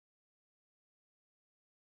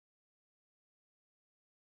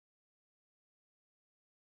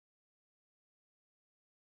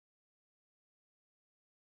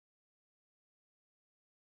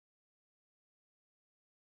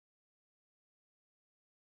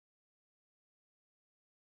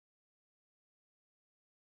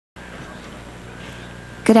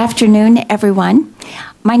Good afternoon, everyone.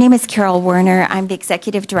 My name is Carol Werner. I'm the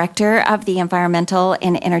Executive Director of the Environmental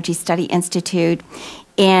and Energy Study Institute,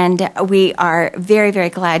 and we are very, very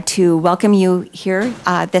glad to welcome you here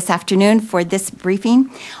this afternoon for this briefing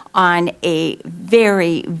on a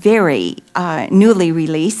very, very newly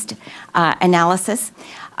released analysis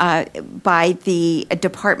by the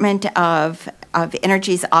Department of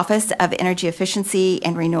Energy's Office of Energy Efficiency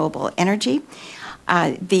and Renewable Energy.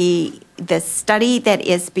 The study that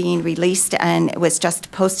is being released and was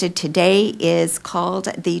just posted today is called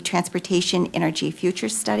the Transportation Energy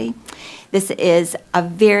Futures Study. This is a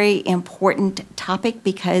very important topic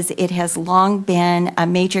because it has long been a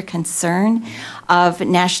major concern of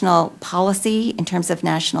national policy in terms of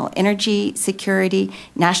national energy security,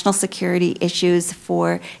 national security issues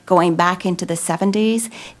for going back into the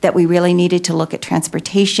 70s, that we really needed to look at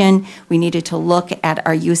transportation, we needed to look at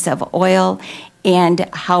our use of oil, and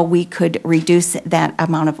how we could reduce that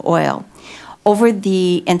amount of oil. Over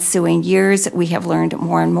the ensuing years, we have learned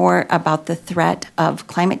more and more about the threat of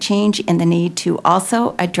climate change and the need to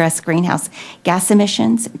also address greenhouse gas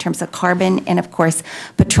emissions in terms of carbon, and of course,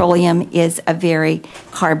 petroleum is a very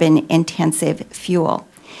carbon-intensive fuel.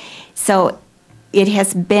 So it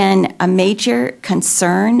has been a major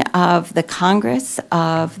concern of the Congress,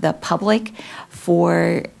 of the public,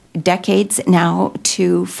 for decades now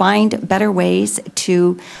to find better ways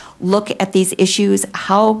to look at these issues.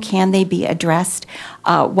 How can they be addressed?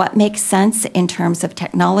 What makes sense in terms of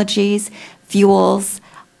technologies, fuels,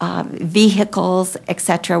 vehicles,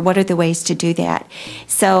 etc.? What are the ways to do that?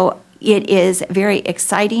 So it is very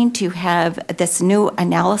exciting to have this new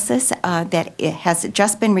analysis that has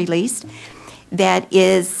just been released. That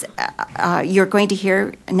is, you're going to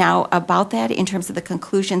hear now about that in terms of the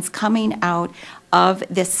conclusions coming out of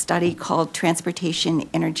this study called Transportation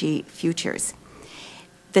Energy Futures.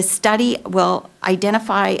 The study will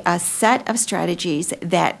identify a set of strategies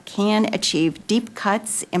that can achieve deep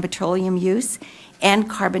cuts in petroleum use and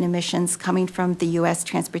carbon emissions coming from the U.S.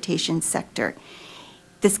 transportation sector.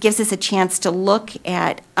 This gives us a chance to look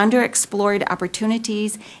at underexplored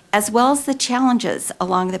opportunities as well as the challenges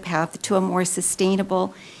along the path to a more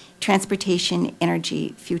sustainable transportation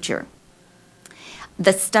energy future.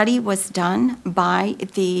 The study was done by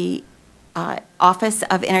the Office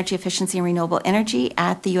of Energy Efficiency and Renewable Energy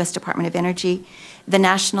at the U.S. Department of Energy, the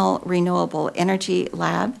National Renewable Energy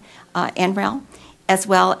Lab, NREL, as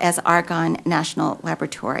well as Argonne National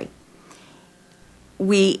Laboratory.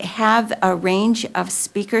 We have a range of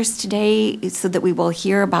speakers today so that we will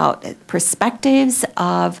hear about perspectives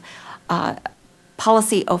of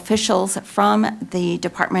policy officials from the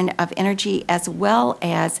Department of Energy as well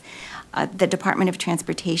as the Department of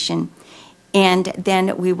Transportation. And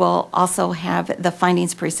then we will also have the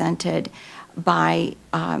findings presented by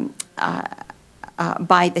the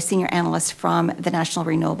senior analyst from the National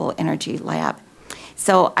Renewable Energy Lab.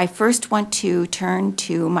 So I first want to turn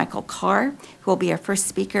to Michael Carr, who will be our first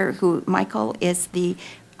speaker. Michael is the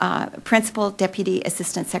Principal Deputy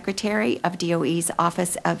Assistant Secretary of DOE's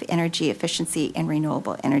Office of Energy Efficiency and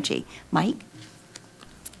Renewable Energy. Mike?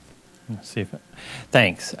 Let's see if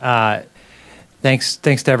thanks. Thanks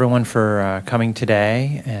to everyone for coming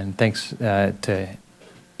today, and thanks to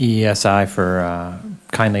EESI for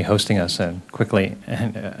kindly hosting us quickly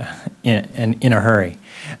and in a hurry.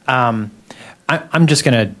 I'm just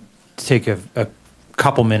going to take a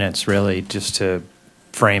couple minutes, really, just to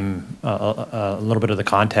frame a little bit of the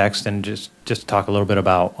context and just talk a little bit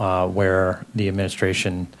about where the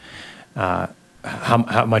administration,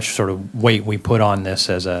 how much sort of weight we put on this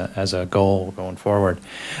as a goal going forward.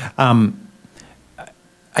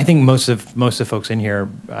 I think most of folks in here,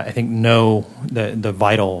 I think, know the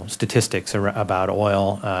vital statistics about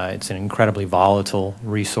oil. It's an incredibly volatile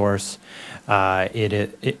resource.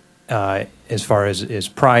 As far as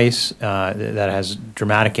price, that has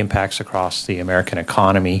dramatic impacts across the American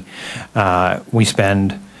economy. We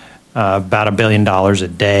spend about $1 billion a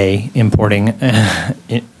day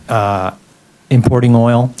importing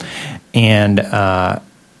oil, and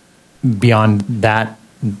beyond that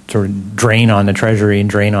sort of drain on the Treasury and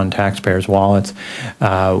drain on taxpayers' wallets,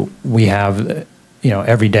 we have,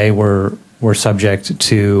 every day we're subject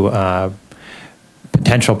to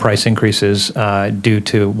potential price increases due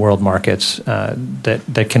to world markets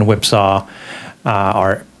that can whipsaw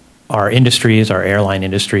our industries, our airline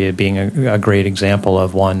industry being a great example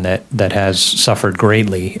of one that has suffered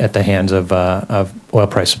greatly at the hands of oil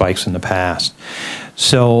price spikes in the past.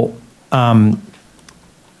 So,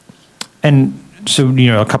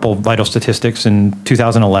 a couple of vital statistics. In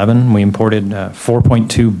 2011, we imported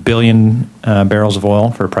 4.2 billion barrels of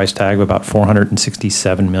oil for a price tag of about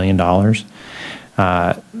 $467 million.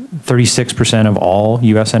 36% of all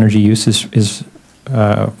U.S. energy use is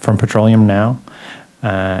from petroleum now,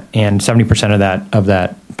 and 70% of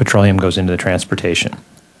that petroleum goes into the transportation,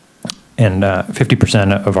 and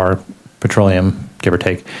 50% of our petroleum, give or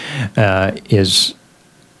take, is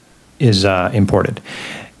imported.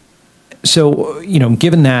 So,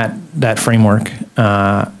 given that framework,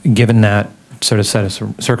 given that sort of set of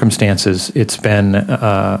circumstances, it's been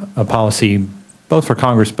a policy both for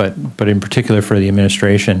Congress, but in particular for the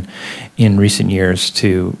administration in recent years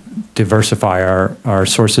to diversify our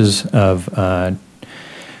sources of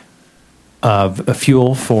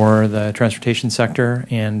fuel for the transportation sector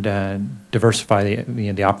and diversify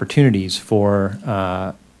the opportunities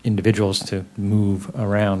for individuals to move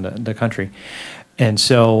around the country. And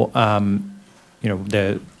so,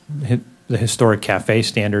 the historic CAFE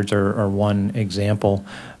standards are one example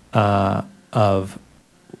of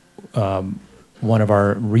one of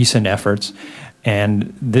our recent efforts,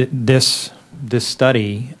 and this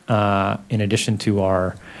study, in addition to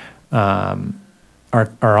our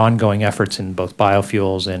ongoing efforts in both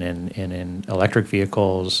biofuels and in electric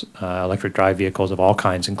vehicles, electric drive vehicles of all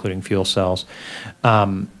kinds, including fuel cells,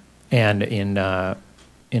 and in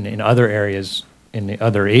other areas, in the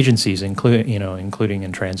other agencies, including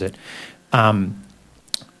in transit.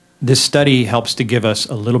 This study helps to give us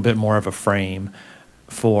a little bit more of a frame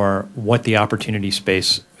for what the opportunity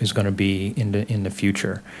space is going to be in the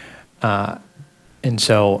future. And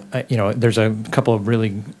so, there's a couple of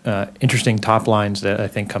really interesting top lines that I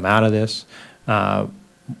think come out of this. And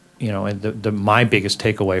my biggest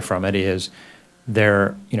takeaway from it is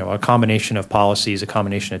a combination of policies, a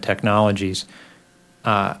combination of technologies,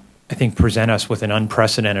 I think present us with an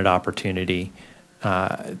unprecedented opportunity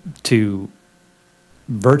to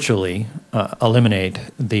virtually eliminate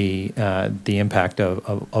the impact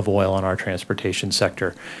of oil on our transportation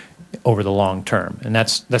sector over the long term, and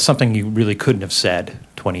that's something you really couldn't have said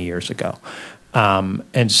 20 years ago.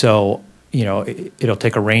 And so, it'll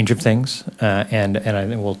take a range of things, and I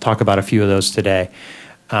think we'll talk about a few of those today.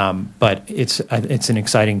 But it's an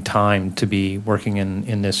exciting time to be working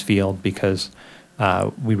in this field because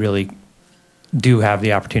we really do have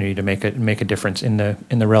the opportunity to make a difference in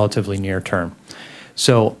the relatively near term.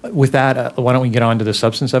 So with that, why don't we get on to the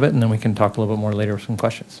substance of it, and then we can talk a little bit more later with some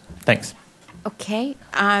questions. Thanks. Okay.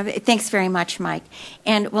 Thanks very much, Mike.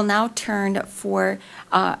 And we'll now turn for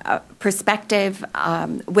a perspective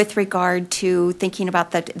with regard to thinking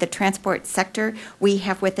about the transport sector. We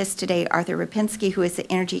have with us today Arthur Rypinski, who is the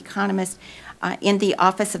energy economist in the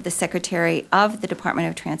Office of the Secretary of the Department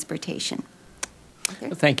of Transportation.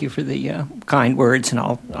 Well, thank you for the kind words, and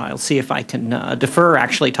I'll see if I can defer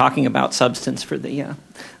actually talking about substance for the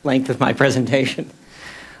length of my presentation.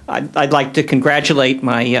 I'd like to congratulate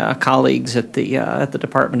my colleagues at the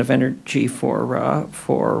Department of Energy for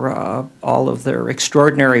all of their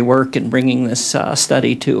extraordinary work in bringing this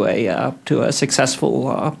study to a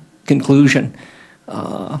successful conclusion.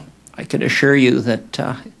 I can assure you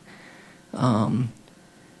that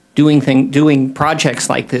doing projects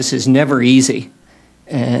like this is never easy.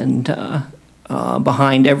 And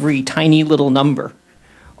behind every tiny little number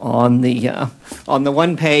on the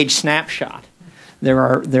one-page snapshot,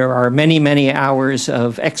 there are many hours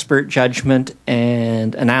of expert judgment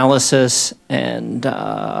and analysis and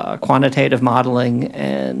quantitative modeling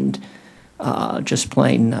and just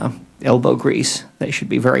plain elbow grease. They should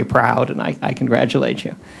be very proud, and I congratulate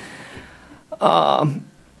you.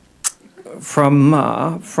 From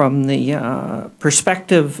the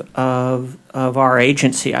perspective of our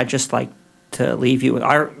agency, I'd just like to leave you with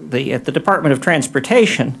at the Department of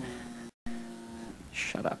Transportation.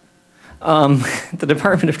 Shut up. The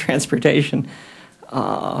Department of Transportation,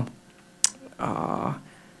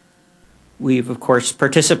 we've of course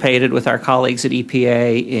participated with our colleagues at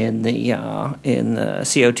EPA in the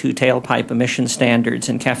CO2 tailpipe emission standards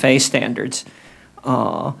and CAFE standards.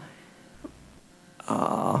 But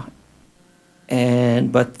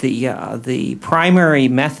the primary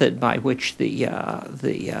method by which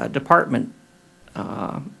the department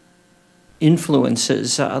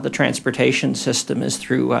influences the transportation system is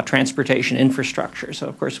through transportation infrastructure. So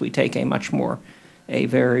of course we take a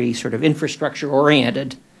very sort of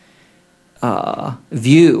infrastructure-oriented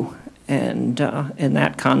view, and in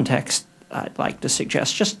that context, I'd like to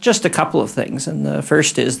suggest just a couple of things. And the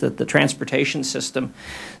first is that the transportation system,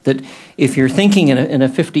 that if you're thinking in a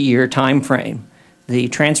 50-year time frame, the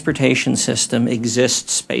transportation system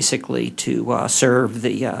exists basically to serve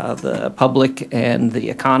the public and the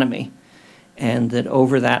economy, and that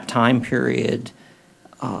over that time period,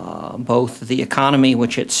 both the economy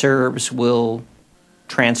which it serves will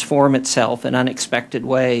transform itself in unexpected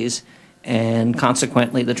ways, and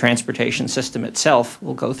consequently the transportation system itself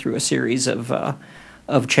will go through a series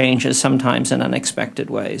of changes, sometimes in unexpected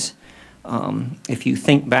ways. If you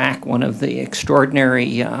think back, one of the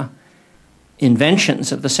extraordinary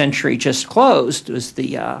inventions of the century just closed is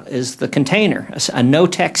the container, a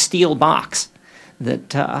no-tech steel box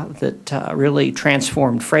that really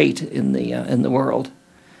transformed freight in the world.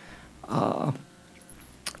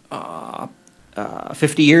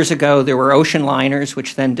 50 years ago, there were ocean liners,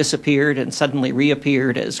 which then disappeared and suddenly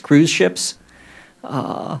reappeared as cruise ships.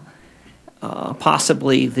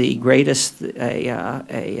 Possibly the greatest, one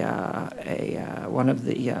of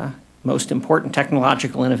the most important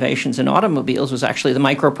technological innovations in automobiles was actually the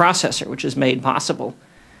microprocessor, which has made possible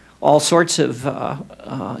all sorts of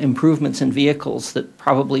improvements in vehicles that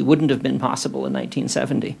probably wouldn't have been possible in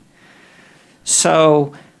 1970.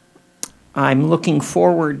 So I'm looking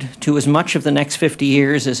forward to as much of the next 50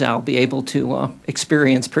 years as I'll be able to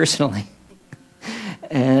experience personally.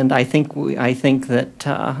 And I think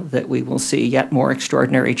that we will see yet more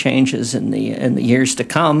extraordinary changes in the years to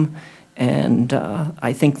come. And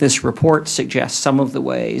I think this report suggests some of the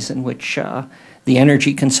ways in which the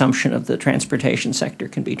energy consumption of the transportation sector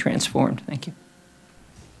can be transformed. Thank you.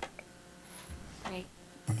 Great.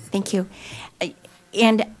 Thank you.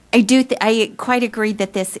 And I quite agree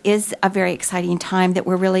that this is a very exciting time, that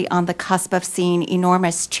we're really on the cusp of seeing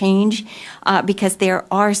enormous change because there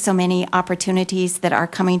are so many opportunities that are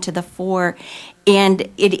coming to the fore. And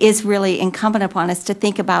it is really incumbent upon us to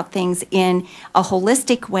think about things in a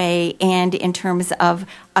holistic way and in terms of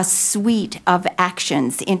a suite of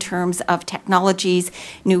actions, in terms of technologies,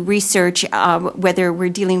 new research, whether we're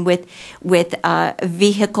dealing with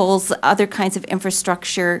vehicles, other kinds of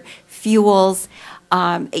infrastructure, fuels.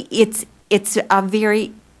 It's a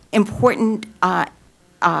very important,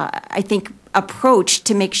 I think, approach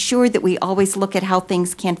to make sure that we always look at how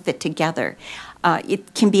things can fit together.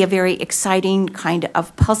 It can be a very exciting kind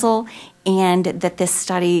of puzzle, and that this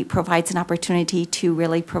study provides an opportunity to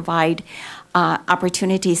really provide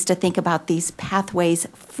opportunities to think about these pathways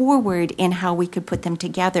forward and how we could put them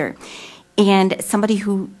together. And somebody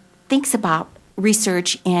who thinks about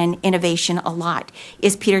research and innovation a lot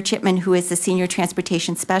is Peter Chipman, who is the Senior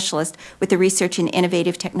Transportation Specialist with the Research and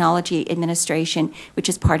Innovative Technology Administration, which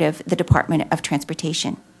is part of the Department of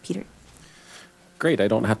Transportation. Peter. Great. I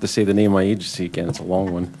don't have to say the name of my agency again. It's a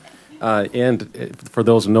long one. And for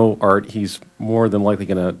those who know Art, he's more than likely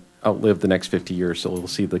going to outlive the next 50 years, so we'll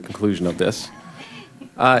see the conclusion of this.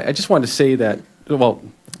 I just wanted to say that, well,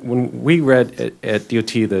 when we read at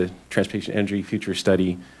DOT the Transportation Energy Futures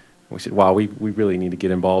study, we said, wow, we really need to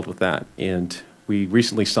get involved with that. And we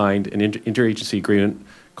recently signed an interagency agreement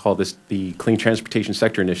called the Clean Transportation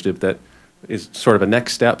Sector Initiative that is sort of a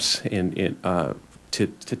next steps to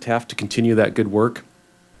TAF to continue that good work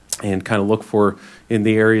and kind of look for in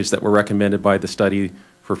the areas that were recommended by the study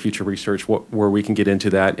for future research, where we can get into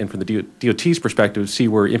that, and from the DOT's perspective, see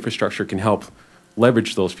where infrastructure can help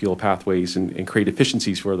leverage those fuel pathways and create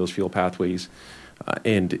efficiencies for those fuel pathways,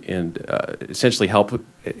 and essentially help,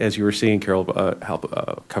 as you were saying, Carol, help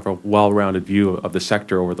cover a well-rounded view of the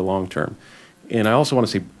sector over the long term. And I also want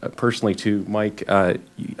to say personally to Mike,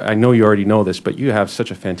 I know you already know this, but you have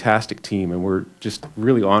such a fantastic team, and we're just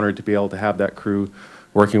really honored to be able to have that crew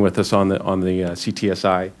working with us on the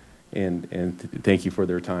CTSI, and thank you for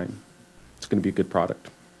their time. It's going to be a good product.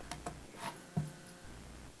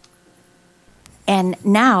 And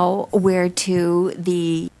now we're to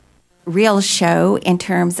the real show in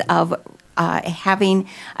terms of having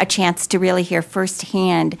a chance to really hear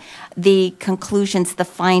firsthand the conclusions, the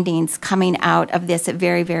findings coming out of this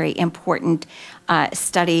very, very important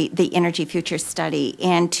study, the Energy Futures study.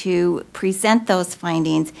 And to present those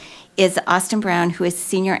findings is Austin Brown, who is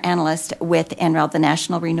Senior Analyst with NREL, the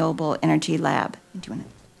National Renewable Energy Lab. Do you want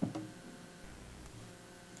to?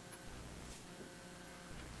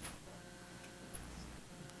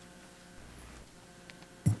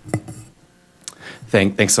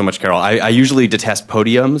 Thanks so much, Carol. I usually detest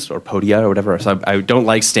podiums or podia or whatever, so I don't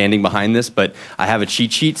like standing behind this, but I have a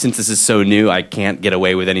cheat sheet. Since this is so new, I can't get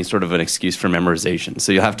away with any sort of an excuse for memorization.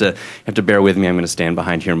 So you'll have to bear with me. I'm going to stand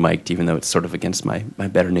behind here mic'd, even though it's sort of against my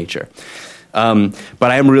better nature. But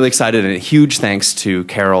I am really excited, and a huge thanks to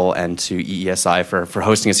Carol and to EESI for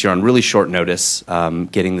hosting us here on really short notice,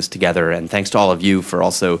 getting this together, and thanks to all of you for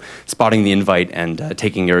also spotting the invite and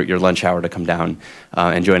taking your lunch hour to come down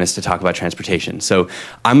and join us to talk about transportation. So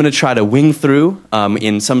I'm going to try to wing through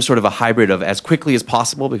in some sort of a hybrid of as quickly as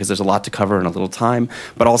possible, because there's a lot to cover in a little time,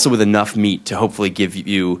 but also with enough meat to hopefully give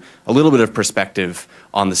you a little bit of perspective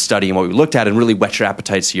on the study and what we looked at, and really whet your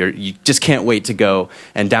appetite so you just can't wait to go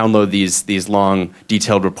and download these these long,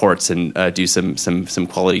 detailed reports and do some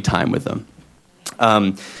quality time with them.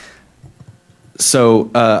 I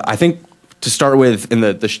think to start with, in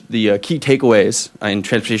the key takeaways in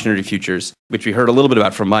Transportation Energy Futures, which we heard a little bit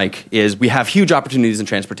about from Mike, is we have huge opportunities in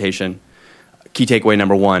transportation. Key takeaway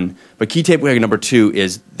number one. But key takeaway number two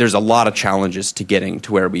is there's a lot of challenges to getting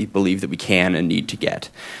to where we believe that we can and need to get.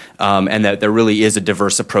 And that there really is a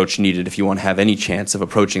diverse approach needed if you want to have any chance of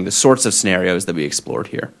approaching the sorts of scenarios that we explored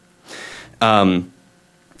here.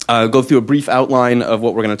 I'll go through a brief outline of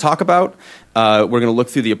what we're going to talk about. We're going to look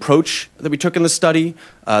through the approach that we took in the study,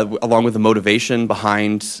 along with the motivation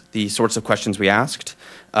behind the sorts of questions we asked,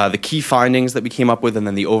 the key findings that we came up with, and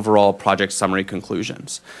then the overall project summary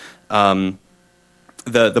conclusions.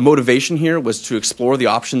 The motivation here was to explore the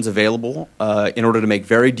options available in order to make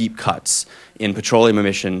very deep cuts in petroleum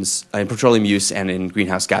emissions, in petroleum use, and in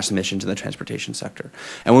greenhouse gas emissions in the transportation sector.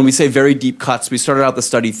 And when we say very deep cuts, we started out the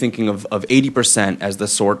study thinking of 80% as the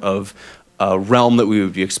sort of realm that we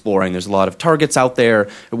would be exploring. There's a lot of targets out there.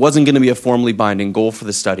 It wasn't going to be a formally binding goal for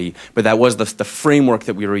the study, but that was the framework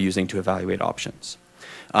that we were using to evaluate options.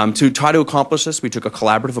 To try to accomplish this, we took a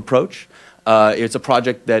collaborative approach. It's a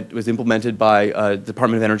project that was implemented by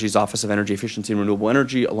Department of Energy's Office of Energy Efficiency and Renewable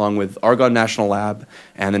Energy, along with Argonne National Lab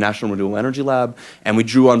and the National Renewable Energy Lab. And we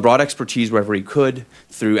drew on broad expertise wherever we could,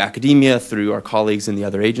 through academia, through our colleagues in the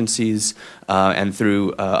other agencies, and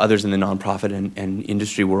through others in the nonprofit and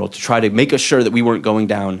industry world, to try to make sure that we weren't going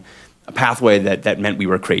down a pathway that meant we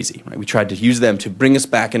were crazy. Right? We tried to use them to bring us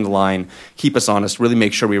back into line, keep us honest, really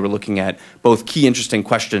make sure we were looking at both key interesting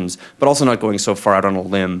questions, but also not going so far out on a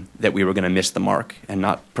limb that we were going to miss the mark and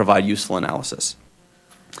not provide useful analysis.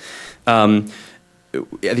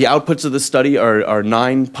 The outputs of the study are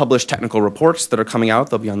 9 published technical reports that are coming out.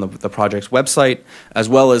 They'll be on the project's website, as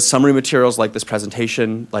well as summary materials like this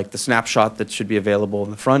presentation, like the snapshot that should be available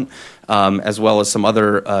in the front, as well as some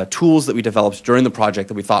other tools that we developed during the project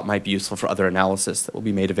that we thought might be useful for other analysis that will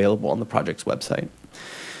be made available on the project's website.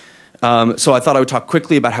 So I thought I would talk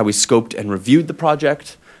quickly about how we scoped and reviewed the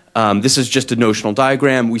project. This is just a notional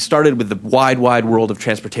diagram. We started with the wide world of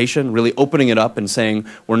transportation, really opening it up and saying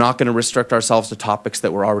we're not going to restrict ourselves to topics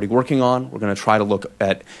that we're already working on. We're going to try to look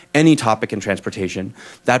at any topic in transportation.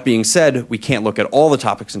 That being said, we can't look at all the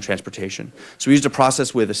topics in transportation. So we used a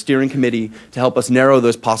process with a steering committee to help us narrow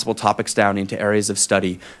those possible topics down into areas of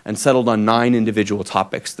study, and settled on 9 individual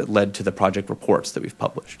topics that led to the project reports that we've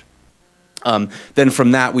published. Then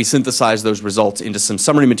from that, we synthesized those results into some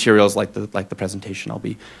summary materials like the presentation I'll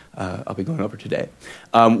be going over today.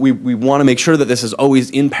 We want to make sure that this is always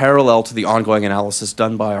in parallel to the ongoing analysis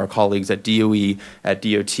done by our colleagues at DOE, at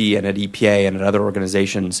DOT, and at EPA, and at other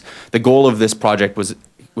organizations. The goal of this project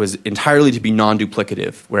was entirely to be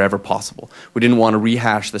non-duplicative wherever possible. We didn't want to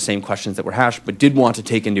rehash the same questions that were hashed, but did want to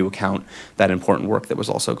take into account that important work that was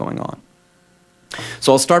also going on.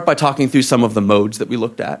 So I'll start by talking through some of the modes that we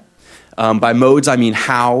looked at. By modes, I mean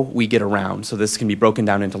how we get around. So this can be broken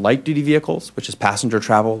down into light-duty vehicles, which is passenger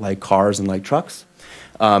travel, like cars and light trucks,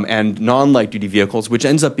 and non-light-duty vehicles, which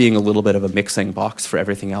ends up being a little bit of a mixing box for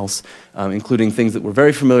everything else, including things that we're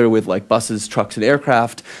very familiar with, like buses, trucks, and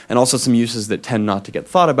aircraft, and also some uses that tend not to get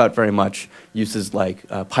thought about very much, uses like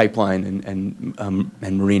pipeline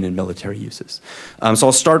and marine and military uses. So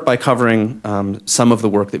I'll start by covering some of the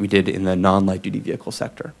work that we did in the non-light-duty vehicle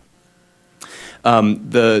sector.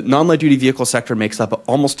 The non-light-duty vehicle sector makes up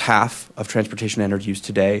almost half of transportation energy use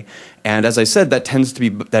today, and as I said,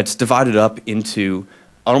 that's divided up into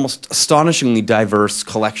almost astonishingly diverse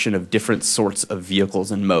collection of different sorts of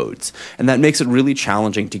vehicles and modes, and that makes it really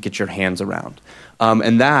challenging to get your hands around.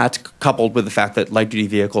 And that, coupled with the fact that light-duty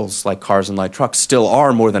vehicles like cars and light trucks still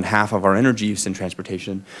are more than half of our energy use in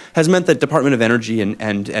transportation, has meant that Department of Energy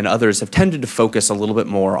and others have tended to focus a little bit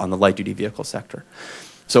more on the light-duty vehicle sector.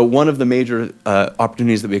 So one of the major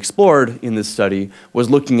opportunities that we explored in this study was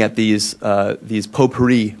looking at these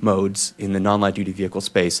potpourri modes in the non-light-duty vehicle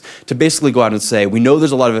space to basically go out and say, we know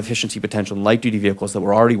there's a lot of efficiency potential in light-duty vehicles that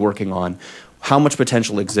we're already working on. How much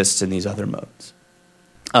potential exists in these other modes?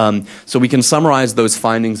 So we can summarize those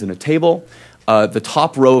findings in a table. The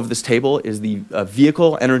top row of this table is the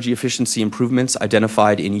vehicle energy efficiency improvements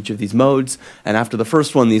identified in each of these modes. And after the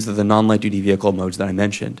first one, these are the non-light-duty vehicle modes that I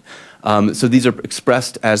mentioned. So these are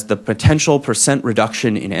expressed as the potential %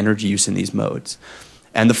 reduction in energy use in these modes.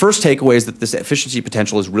 And the first takeaway is that this efficiency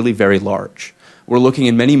potential is really very large. We're looking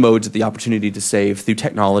in many modes at the opportunity to save, through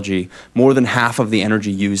technology, more than half of the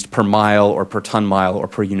energy used per mile or per ton mile or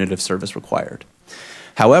per unit of service required.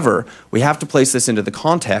 However, we have to place this into the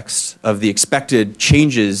context of the expected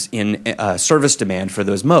changes in service demand for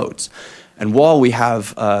those modes. And while we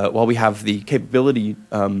have the capability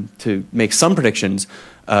to make some predictions,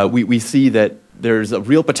 we see that there's a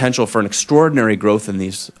real potential for an extraordinary growth in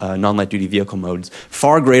these non-light-duty vehicle modes,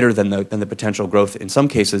 far greater than the potential growth in some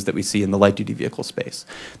cases that we see in the light-duty vehicle space.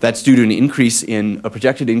 That's due to a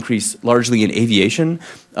projected increase largely in aviation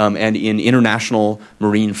and in international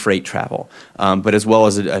marine freight travel, but as well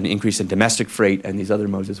as an increase in domestic freight and these other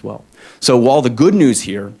modes as well. So while the good news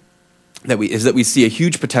here is that we see a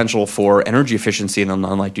huge potential for energy efficiency in the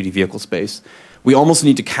non-light-duty vehicle space, we almost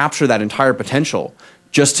need to capture that entire potential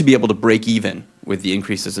just to be able to break even with the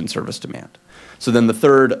increases in service demand. So then the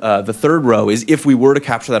third row is if we were to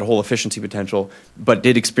capture that whole efficiency potential, but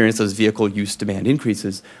did experience those vehicle use demand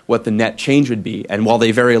increases, what the net change would be. And while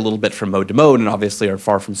they vary a little bit from mode to mode and obviously are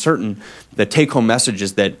far from certain, the take-home message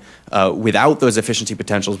is that without those efficiency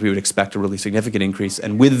potentials, we would expect a really significant increase.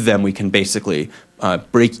 And with them, we can basically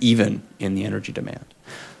break even in the energy demand.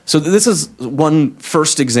 So this is one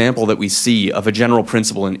first example that we see of a general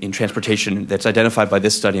principle in transportation that's identified by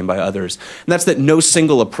this study and by others, and that's that no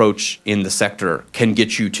single approach in the sector can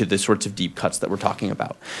get you to the sorts of deep cuts that we're talking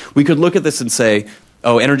about. We could look at this and say,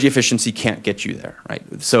 oh, energy efficiency can't get you there, right?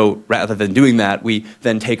 So rather than doing that, we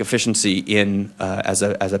then take efficiency in as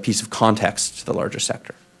a piece of context to the larger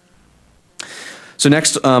sector. So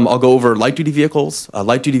next, I'll go over light-duty vehicles.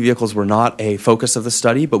 Light-duty vehicles were not a focus of the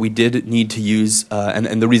study, but we did need to use,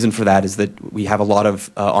 and the reason for that is that we have a lot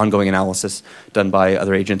of ongoing analysis done by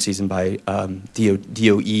other agencies and by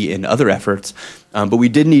DOE and other efforts, but we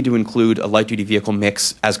did need to include a light-duty vehicle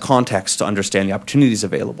mix as context to understand the opportunities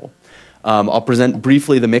available. I'll present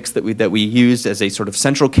briefly the mix that we used as a sort of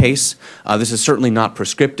central case. This is certainly not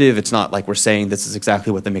prescriptive. It's not like we're saying this is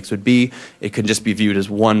exactly what the mix would be. It could just be viewed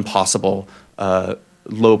as one possible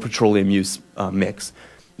low petroleum use mix.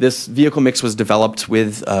 This vehicle mix was developed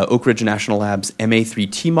with Oak Ridge National Lab's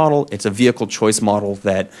MA3T model. It's a vehicle choice model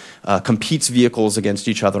that competes vehicles against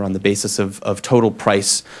each other on the basis of total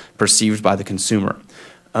price perceived by the consumer.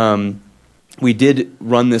 We did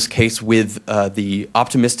run this case with the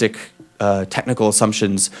optimistic technical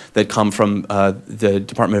assumptions that come from the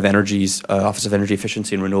Department of Energy's Office of Energy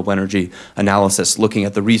Efficiency and Renewable Energy analysis, looking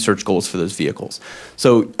at the research goals for those vehicles.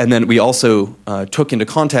 So, and then we also took into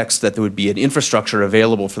context that there would be an infrastructure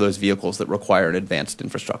available for those vehicles that require an advanced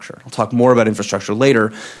infrastructure. I'll talk more about infrastructure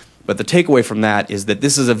later, but the takeaway from that is that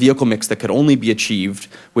this is a vehicle mix that could only be achieved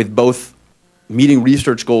with both meeting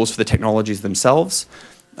research goals for the technologies themselves,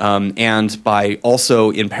 and by also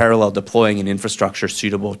in parallel deploying an infrastructure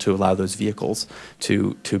suitable to allow those vehicles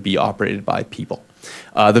to be operated by people.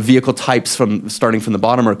 The vehicle types starting from the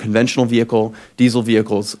bottom are conventional vehicle, diesel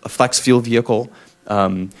vehicles, a flex fuel vehicle,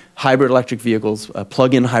 hybrid electric vehicles,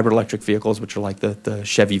 plug-in hybrid electric vehicles, which are like the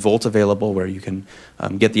Chevy Volt available, where you can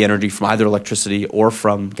get the energy from either electricity or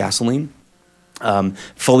from gasoline.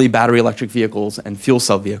 Fully battery electric vehicles and fuel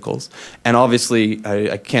cell vehicles. And obviously,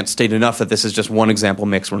 I can't state enough that this is just one example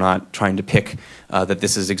mix. We're not trying to pick that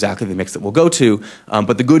this is exactly the mix that we'll go to.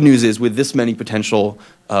 But the good news is with this many potential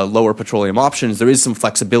lower petroleum options, there is some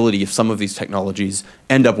flexibility if some of these technologies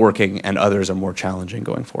end up working and others are more challenging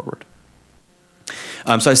going forward.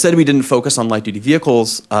 So I said we didn't focus on light-duty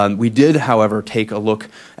vehicles. We did, however, take a look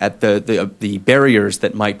at the barriers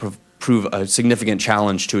that might prove a significant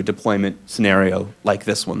challenge to a deployment scenario like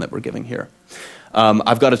this one that we're giving here.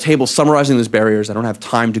 I've got a table summarizing those barriers. I don't have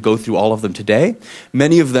time to go through all of them today.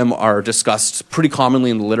 Many of them are discussed pretty commonly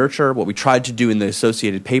in the literature. What we tried to do in the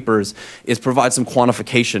associated papers is provide some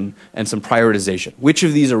quantification and some prioritization. Which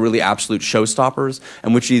of these are really absolute showstoppers,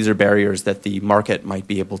 and which of these are barriers that the market might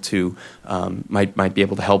be able to might be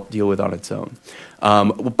able to help deal with on its own.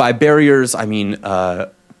 By barriers, I mean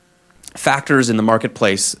factors in the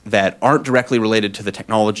marketplace that aren't directly related to the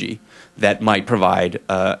technology that might provide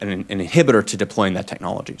an inhibitor to deploying that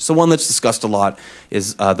technology. So one that's discussed a lot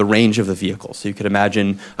is the range of the vehicle. So you could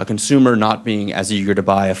imagine a consumer not being as eager to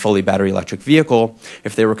buy a fully battery electric vehicle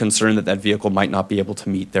if they were concerned that that vehicle might not be able to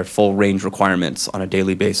meet their full range requirements on a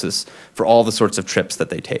daily basis for all the sorts of trips that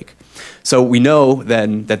they take. So we know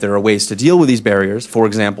then that there are ways to deal with these barriers. For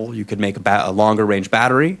example, you could make a longer range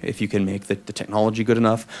battery if you can make the technology good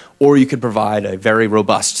enough, or you could provide a very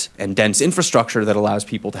robust and dense infrastructure that allows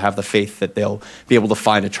people to have the faith that they'll be able to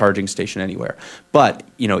find a charging station anywhere. But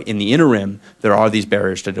in the interim, there are these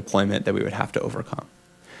barriers to deployment that we would have to overcome.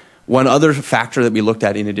 One other factor that we looked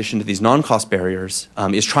at in addition to these non-cost barriers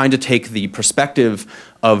is trying to take the perspective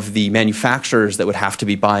of the manufacturers that would have to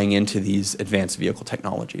be buying into these advanced vehicle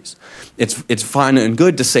technologies. It's fine and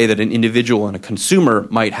good to say that an individual and a consumer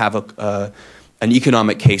might have an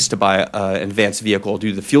economic case to buy an advanced vehicle due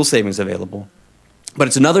to the fuel savings available. But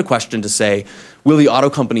it's another question to say, will the auto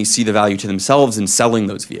companies see the value to themselves in selling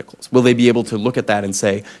those vehicles? Will they be able to look at that and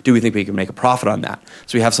say, do we think we can make a profit on that?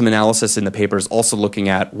 So we have some analysis in the papers also looking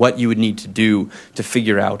at what you would need to do to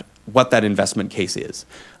figure out what that investment case is.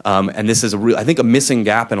 And this is, I think, a missing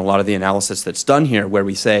gap in a lot of the analysis that's done here, where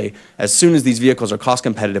we say, as soon as these vehicles are cost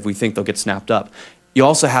competitive, we think they'll get snapped up. You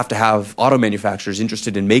also have to have auto manufacturers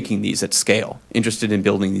interested in making these at scale, interested in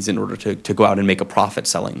building these in order to go out and make a profit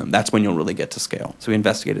selling them. That's when you'll really get to scale. So we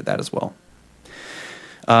investigated that as well.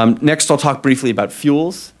 Next, I'll talk briefly about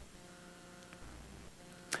fuels.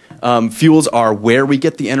 Fuels are where we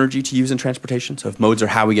get the energy to use in transportation. So if modes are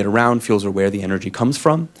how we get around, fuels are where the energy comes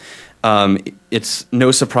from. It's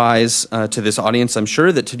no surprise to this audience, I'm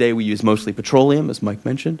sure, that today we use mostly petroleum, as Mike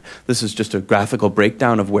mentioned. This is just a graphical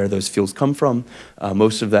breakdown of where those fuels come from.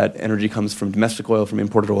 Most of that energy comes from domestic oil, from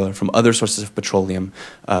imported oil, from other sources of petroleum,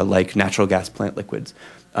 like natural gas plant liquids.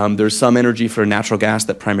 There's some energy for natural gas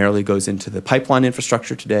that primarily goes into the pipeline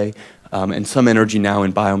infrastructure today, and some energy now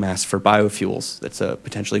in biomass for biofuels. That's a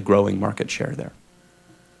potentially growing market share there.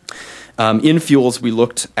 In fuels, we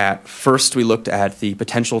looked at the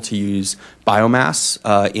potential to use biomass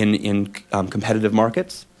in competitive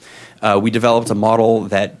markets. We developed a model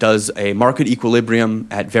that does a market equilibrium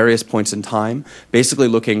at various points in time, basically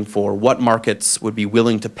looking for what markets would be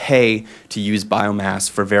willing to pay to use biomass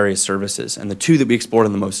for various services. And the two that we explored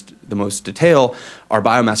in the most detail are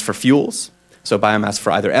biomass for fuels, so biomass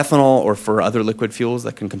for either ethanol or for other liquid fuels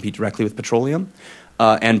that can compete directly with petroleum,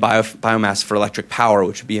 and biomass for electric power,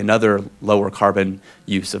 which would be another lower carbon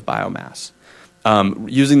use of biomass.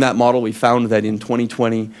 Using that model, we found that in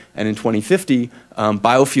 2020 and in 2050,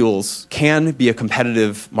 biofuels can be a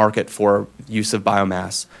competitive market for use of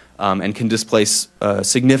biomass and can displace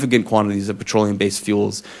significant quantities of petroleum-based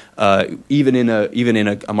fuels, even in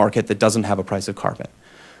a market that doesn't have a price of carbon.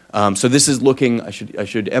 So this is looking, I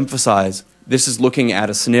should emphasize, this is looking at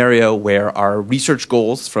a scenario where our research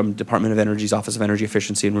goals from Department of Energy's Office of Energy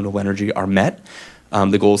Efficiency and Renewable Energy are met,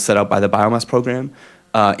 the goals set out by the biomass program,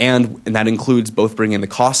 and that includes both bringing the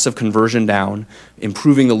costs of conversion down,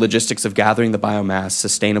 improving the logistics of gathering the biomass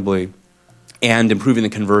sustainably, and improving the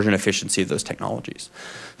conversion efficiency of those technologies.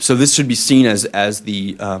 So this should be seen as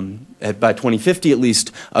the, by 2050 at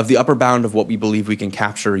least, of the upper bound of what we believe we can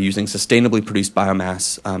capture using sustainably produced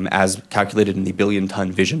biomass as calculated in the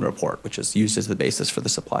billion-ton vision report, which is used as the basis for the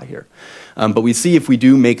supply here. But we see if we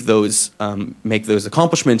do make those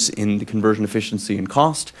accomplishments in the conversion efficiency and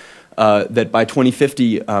cost, that by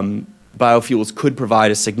 2050, biofuels could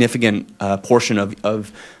provide a significant portion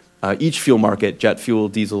of each fuel market: jet fuel,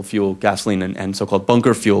 diesel fuel, gasoline, and so-called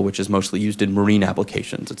bunker fuel, which is mostly used in marine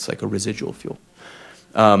applications. It's like a residual fuel.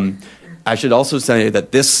 I should also say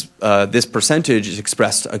that this percentage is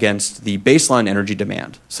expressed against the baseline energy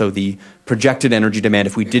demand, so the projected energy demand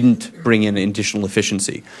if we didn't bring in additional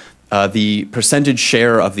efficiency. The percentage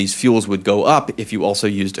share of these fuels would go up if you also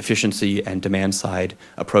used efficiency and demand-side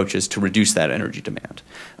approaches to reduce that energy demand.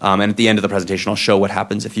 And at the end of the presentation, I'll show what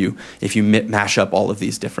happens if you mash up all of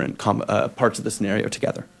these different parts of the scenario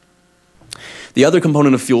together. The other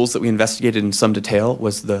component of fuels that we investigated in some detail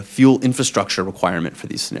was the fuel infrastructure requirement for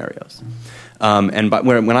these scenarios.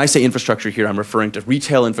 When I say infrastructure here, I'm referring to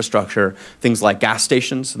retail infrastructure, things like gas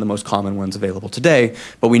stations, and the most common ones available today.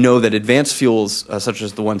 But we know that advanced fuels, such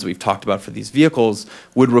as the ones we've talked about for these vehicles,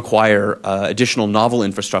 would require additional novel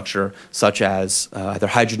infrastructure, such as either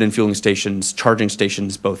hydrogen fueling stations, charging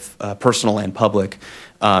stations, both personal and public,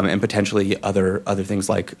 and potentially other things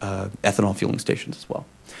like ethanol fueling stations as well.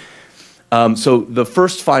 So the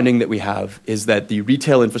first finding that we have is that the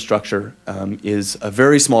retail infrastructure is a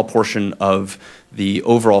very small portion of the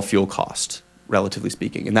overall fuel cost, relatively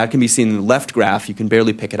speaking. And that can be seen in the left graph. You can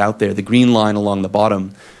barely pick it out there. The green line along the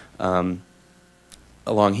bottom,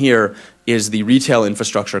 along here, is the retail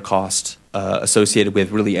infrastructure cost associated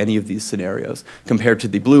with really any of these scenarios, compared to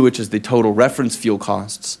the blue, which is the total reference fuel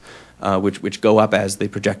costs, which go up as the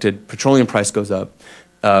projected petroleum price goes up.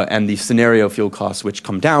 And the scenario fuel costs, which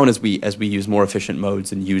come down as we use more efficient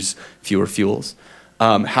modes and use fewer fuels.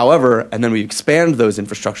 However, and then we expand those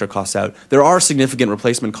infrastructure costs out, there are significant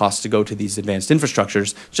replacement costs to go to these advanced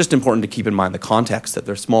infrastructures. It's just important to keep in mind the context that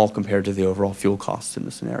they're small compared to the overall fuel costs in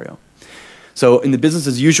the scenario. So in the business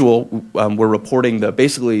as usual, we're reporting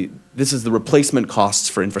basically this is the replacement costs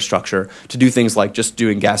for infrastructure to do things like just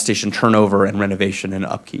doing gas station turnover and renovation and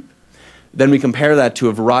upkeep. Then we compare that to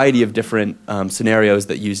a variety of different scenarios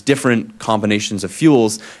that use different combinations of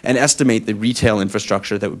fuels and estimate the retail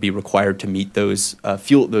infrastructure that would be required to meet those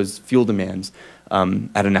fuel demands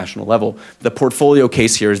at a national level. The portfolio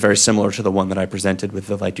case here is very similar to the one that I presented with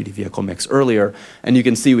the light-duty vehicle mix earlier. And you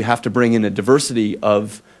can see we have to bring in a diversity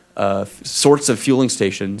of sorts of fueling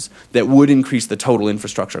stations that would increase the total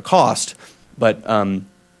infrastructure cost, but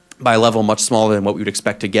by a level much smaller than what we would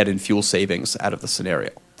expect to get in fuel savings out of the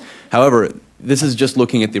scenario. However, this is just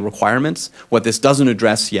looking at the requirements. What this doesn't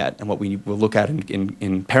address yet, and what we will look at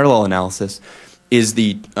in parallel analysis, is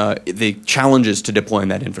the challenges to deploying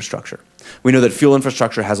that infrastructure. We know that fuel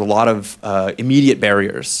infrastructure has a lot of immediate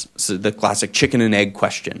barriers. So the classic chicken and egg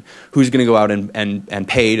question: who's going to go out and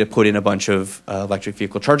pay to put in a bunch of electric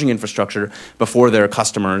vehicle charging infrastructure before there are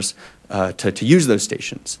customers to use those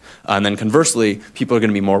stations? And then conversely, people are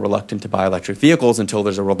going to be more reluctant to buy electric vehicles until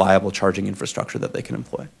there's a reliable charging infrastructure that they can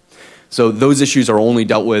employ. So those issues are only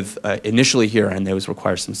dealt with initially here, and those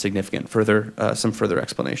require some significant further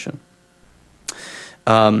explanation.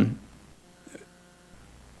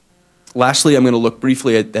 Lastly, I'm going to look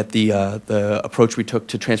briefly at the approach we took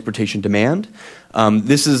to transportation demand.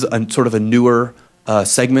 This is sort of a newer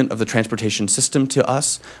segment of the transportation system to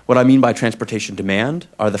us. What I mean by transportation demand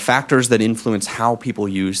are the factors that influence how people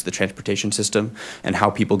use the transportation system and how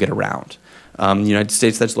people get around. In the United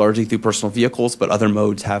States, that's largely through personal vehicles, but other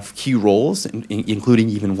modes have key roles, including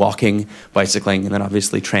even walking, bicycling, and then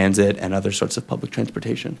obviously transit and other sorts of public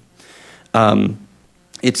transportation.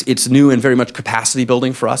 It's new and very much capacity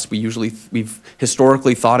building for us. We've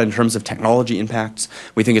historically thought in terms of technology impacts.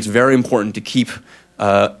 We think it's very important to keep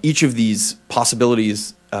each of these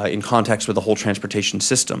possibilities in context with the whole transportation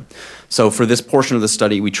system. So for this portion of the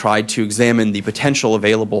study, we tried to examine the potential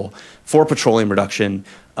available for petroleum reduction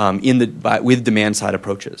with demand-side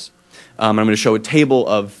approaches. I'm going to show a table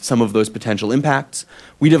of some of those potential impacts.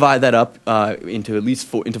 We divide that up into at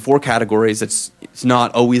least into four categories. It's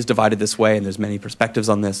not always divided this way, and there's many perspectives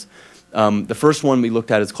on this. The first one we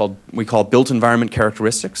looked at we call built environment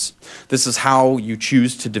characteristics. This is how you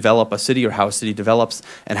choose to develop a city or how a city develops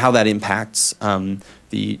and how that impacts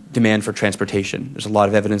the demand for transportation. There's a lot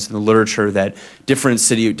of evidence in the literature that different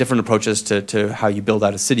approaches to how you build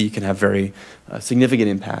out a city can have very significant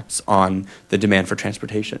impacts on the demand for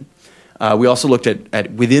transportation. We also looked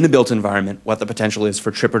at within a built environment what the potential is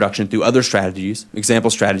for trip reduction through other strategies.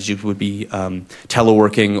 Example strategies would be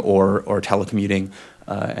teleworking or telecommuting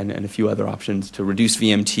and a few other options to reduce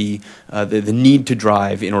VMT, the need to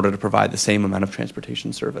drive in order to provide the same amount of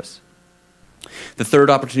transportation service. The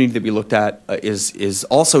third opportunity that we looked at is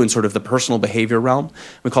also in sort of the personal behavior realm.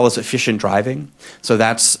 We call this efficient driving. So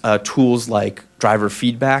that's tools like driver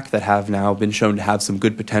feedback that have now been shown to have some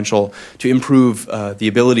good potential to improve the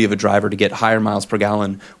ability of a driver to get higher miles per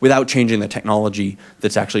gallon without changing the technology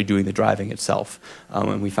that's actually doing the driving itself.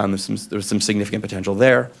 And we found there's some significant potential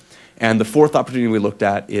there. And the fourth opportunity we looked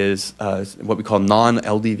at is what we call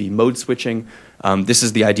non-LDV mode switching. This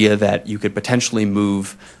is the idea that you could potentially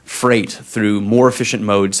move freight through more efficient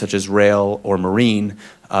modes such as rail or marine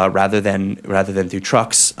rather than through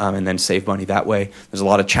trucks and then save money that way. There's a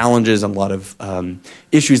lot of challenges and a lot of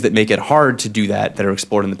issues that make it hard to do that are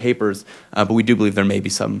explored in the papers, but we do believe there may be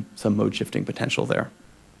some mode shifting potential there.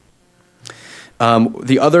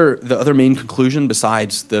 The other main conclusion,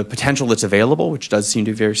 besides the potential that's available, which does seem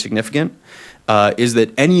to be very significant, is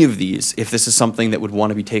that any of these, if this is something that would want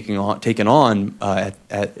to be taken on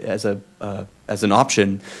as an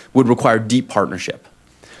option, would require deep partnership.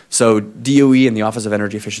 So DOE and the Office of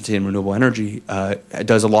Energy Efficiency and Renewable Energy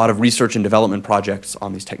does a lot of research and development projects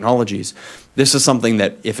on these technologies. This is something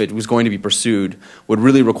that, if it was going to be pursued, would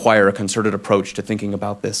really require a concerted approach to thinking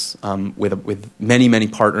about this with many, many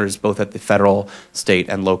partners, both at the federal, state,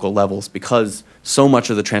 and local levels, because so much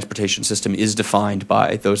of the transportation system is defined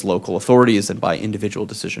by those local authorities and by individual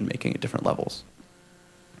decision-making at different levels.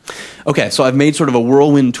 Okay, so I've made sort of a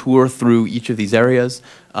whirlwind tour through each of these areas.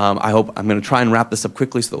 I'm going to try and wrap this up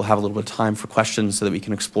quickly so that we'll have a little bit of time for questions so that we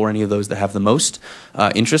can explore any of those that have the most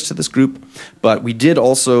interest to this group. But we did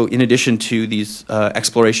also, in addition to these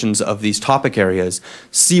explorations of these topic areas,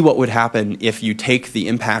 see what would happen if you take the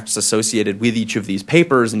impacts associated with each of these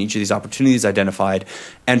papers and each of these opportunities identified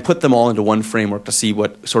and put them all into one framework to see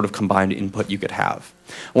what sort of combined input you could have.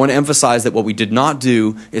 I want to emphasize that what we did not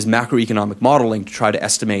do is macroeconomic modeling to try to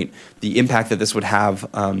estimate the impact that this would have,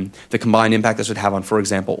 the combined impact this would have on, for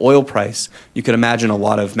example, oil price. You could imagine a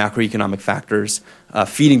lot of macroeconomic factors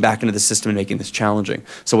feeding back into the system and making this challenging.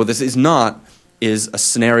 So what this is not is a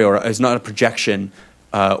scenario, or is not a projection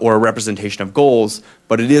or a representation of goals,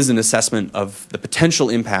 but it is an assessment of the potential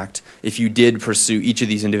impact if you did pursue each of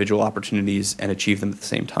these individual opportunities and achieve them at the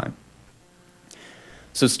same time.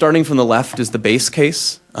 So starting from the left is the base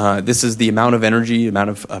case. This is the amount of energy, amount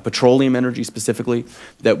of petroleum energy specifically,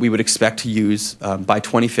 that we would expect to use by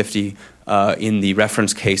 2050 in the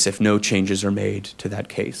reference case if no changes are made to that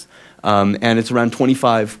case. And it's around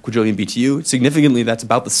 25 quadrillion BTU. Significantly, that's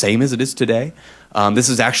about the same as it is today. This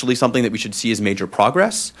is actually something that we should see as major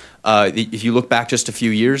progress. If you look back just a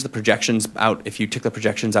few years, the projections out, if you took the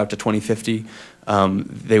projections out to 2050,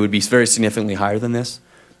 they would be very significantly higher than this.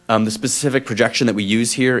 The specific projection that we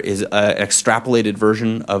use here is an extrapolated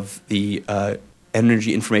version of the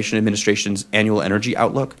Energy Information Administration's annual energy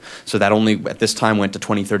outlook. So that only at this time went to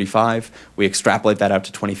 2035. We extrapolate that out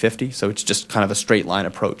to 2050. So it's just kind of a straight line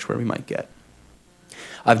approach where we might get.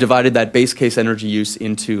 I've divided that base case energy use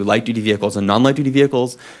into light-duty vehicles and non-light-duty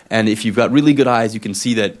vehicles. And if you've got really good eyes, you can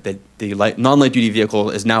see that the non-light-duty vehicle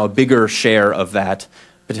is now a bigger share of that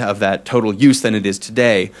total use than it is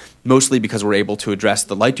today, mostly because we're able to address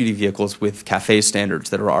the light-duty vehicles with CAFE standards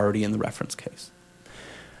that are already in the reference case.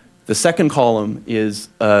 The second column is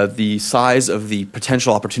the size of the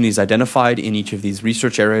potential opportunities identified in each of these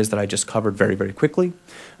research areas that I just covered very, very quickly.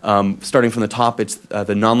 Starting from the top, it's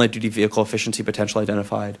the non-light-duty vehicle efficiency potential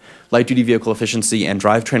identified, light-duty vehicle efficiency, and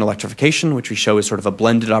drivetrain electrification, which we show as sort of a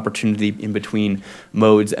blended opportunity in between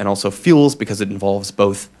modes and also fuels because it involves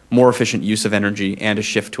both more efficient use of energy and a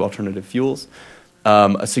shift to alternative fuels.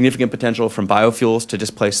 A significant potential from biofuels to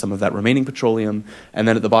displace some of that remaining petroleum. And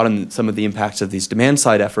then at the bottom, some of the impacts of these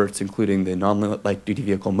demand-side efforts, including the non-light-duty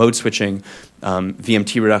vehicle mode switching,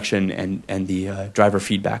 VMT reduction, and the driver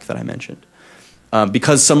feedback that I mentioned.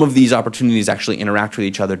 Because some of these opportunities actually interact with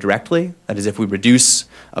each other directly, that is, if we reduce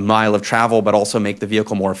a mile of travel but also make the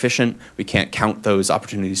vehicle more efficient, we can't count those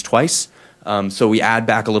opportunities twice. So we add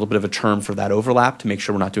back a little bit of a term for that overlap to make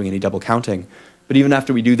sure we're not doing any double counting. But even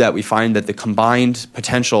after we do that, we find that the combined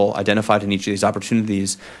potential identified in each of these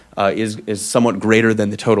opportunities is somewhat greater than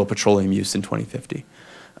the total petroleum use in 2050.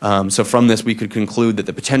 So from this, we could conclude that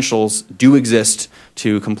the potentials do exist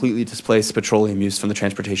to completely displace petroleum use from the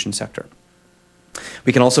transportation sector.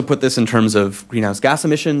 We can also put this in terms of greenhouse gas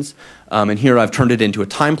emissions, and here I've turned it into a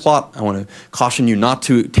time plot. I want to caution you not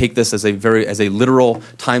to take this as a literal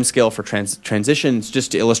timescale for transitions,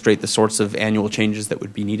 just to illustrate the sorts of annual changes that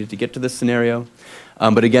would be needed to get to this scenario.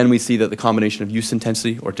 But again, we see that the combination of use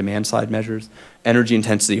intensity or demand side measures, energy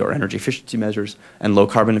intensity or energy efficiency measures, and low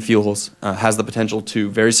carbon fuels has the potential to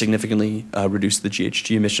very significantly reduce the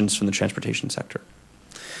GHG emissions from the transportation sector.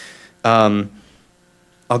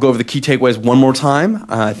 I'll go over the key takeaways one more time.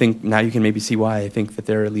 I think now you can maybe see why I think that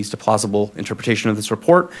they're at least a plausible interpretation of this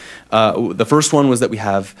report. The first one was that we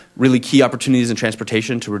have really key opportunities in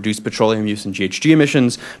transportation to reduce petroleum use and GHG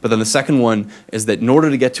emissions. But then the second one is that in order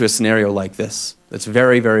to get to a scenario like this, that's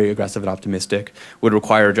very, very aggressive and optimistic, would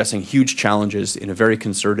require addressing huge challenges in a very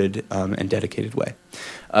concerted and dedicated way.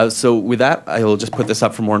 So with that, I will just put this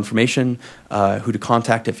up for more information, who to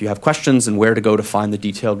contact if you have questions, and where to go to find the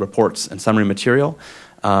detailed reports and summary material.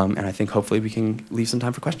 And I think hopefully we can leave some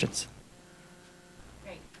time for questions.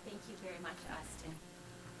 Great. Thank you very much, Austin.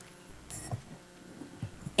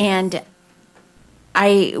 And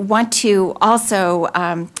I want to also,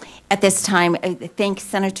 at this time, thank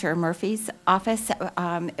Senator Murphy's office,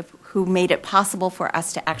 who made it possible for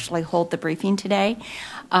us to actually hold the briefing today.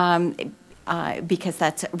 Because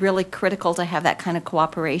that's really critical to have that kind of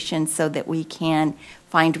cooperation so that we can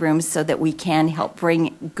find rooms, so that we can help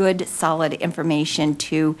bring good, solid information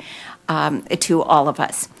to all of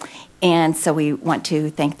us. And so we want to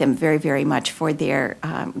thank them very, very much for their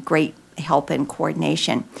great help and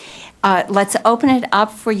coordination. Let's open it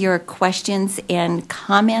up for your questions and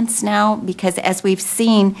comments now, because as we've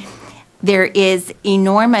seen, there is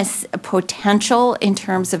enormous potential in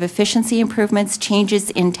terms of efficiency improvements,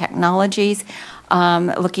 changes in technologies,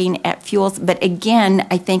 looking at fuels. But again,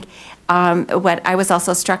 I think what I was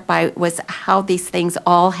also struck by was how these things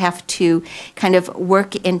all have to kind of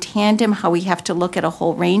work in tandem, how we have to look at a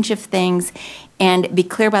whole range of things and be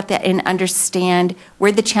clear about that and understand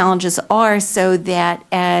where the challenges are, so that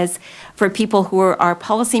as for people who are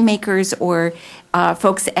policymakers or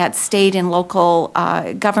folks at state and local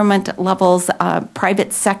government levels,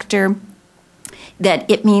 private sector, that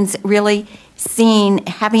it means really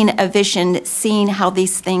having a vision, seeing how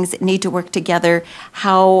these things need to work together,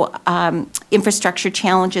 how infrastructure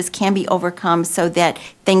challenges can be overcome so that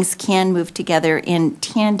things can move together in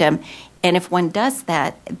tandem. And if one does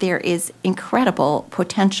that, there is incredible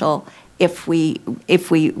potential if we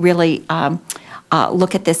really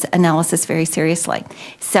look at this analysis very seriously.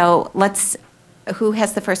 So who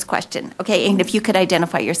has the first question? Okay, and if you could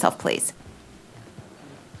identify yourself, please.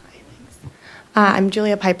 I'm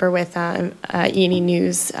Julia Piper with E&E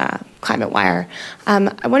News, Climate Wire.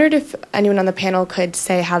 I wondered if anyone on the panel could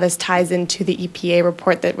say how this ties into the EPA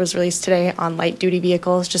report that was released today on light-duty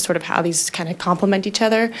vehicles, just sort of how these kind of complement each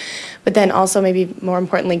other, but then also maybe more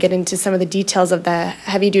importantly get into some of the details of the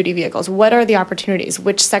heavy-duty vehicles. What are the opportunities?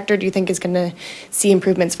 Which sector do you think is going to see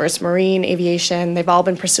improvements first? Marine, aviation, they've all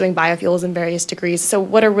been pursuing biofuels in various degrees. So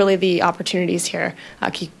what are really the opportunities here?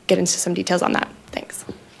 Can you get into some details on that? Thanks.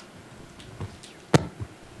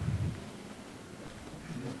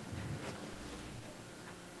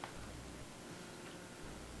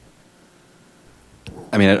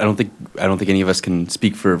 I mean, I don't think any of us can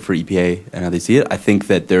speak for EPA and how they see it. I think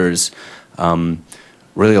that there's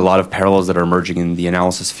really a lot of parallels that are emerging in the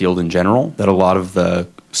analysis field in general, that a lot of the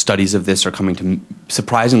studies of this are coming to,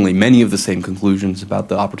 surprisingly, many of the same conclusions about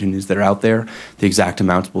the opportunities that are out there. The exact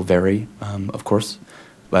amounts will vary, of course,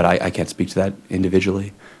 but I can't speak to that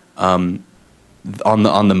individually. On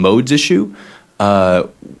the modes issue,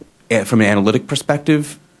 from an analytic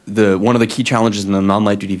perspective, one of the key challenges in the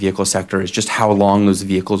non-light duty vehicle sector is just how long those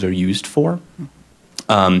vehicles are used for.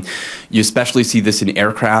 You especially see this in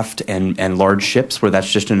aircraft and large ships, where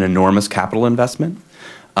that's just an enormous capital investment.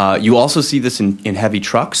 You also see this in heavy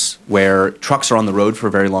trucks, where trucks are on the road for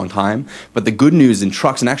a very long time. But the good news in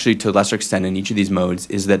trucks, and actually to a lesser extent in each of these modes,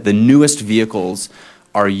 is that the newest vehicles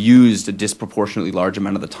are used a disproportionately large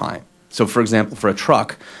amount of the time. So for example, for a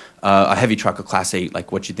truck, a heavy truck, a Class 8,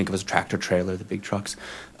 like what you think of as a tractor trailer, the big trucks,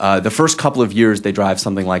 the first couple of years they drive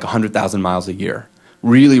something like 100,000 miles a year.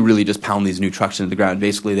 Really, really just pound these new trucks into the ground.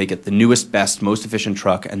 Basically, they get the newest, best, most efficient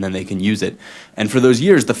truck, and then they can use it. And for those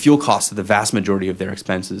years, the fuel costs are the vast majority of their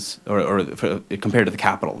expenses, compared to the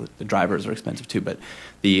capital. The drivers are expensive too, but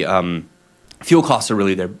the fuel costs are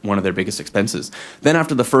really one of their biggest expenses. Then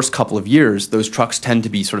after the first couple of years, those trucks tend to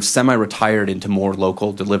be sort of semi-retired into more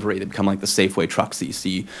local delivery. They become like the Safeway trucks that you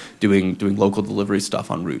see doing local delivery stuff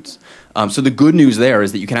on routes. So the good news there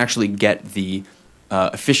is that you can actually get the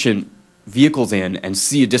efficient vehicles in and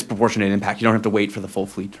see a disproportionate impact. You don't have to wait for the full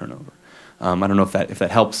fleet turnover. I don't know if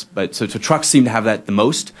that helps, but so trucks seem to have that the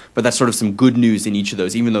most, but that's sort of some good news in each of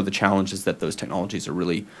those, even though the challenge is that those technologies are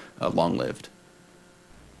really long-lived.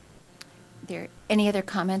 There any other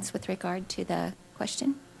comments with regard to the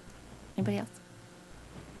question? Anybody else?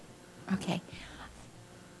 Okay.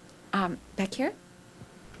 Back here?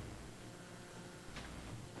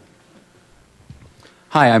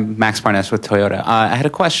 Hi, I'm Max Barnes with Toyota. I had a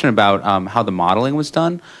question about how the modeling was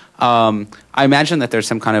done. I imagine that there's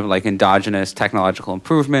some kind of like endogenous technological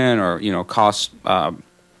improvement or cost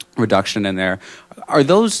reduction in there. Are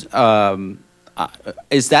those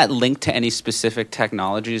is that linked to any specific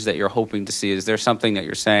technologies that you're hoping to see? Is there something that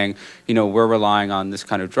you're saying, we're relying on this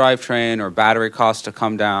kind of drivetrain or battery costs to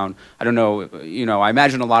come down? I don't know. I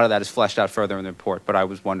imagine a lot of that is fleshed out further in the report, but I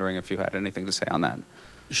was wondering if you had anything to say on that.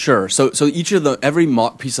 Sure. So every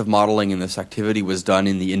piece of modeling in this activity was done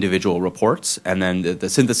in the individual reports, and then the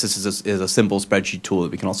synthesis is a simple spreadsheet tool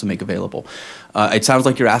that we can also make available. It sounds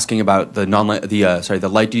like you're asking about the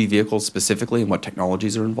light duty vehicles specifically and what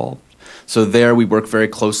technologies are involved. So there we work very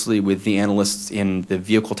closely with the analysts in the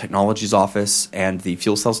Vehicle Technologies Office and the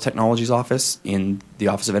Fuel Cells Technologies Office in the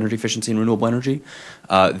Office of Energy Efficiency and Renewable Energy.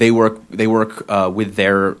 They work with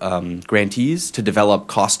their grantees to develop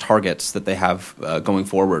cost targets that they have going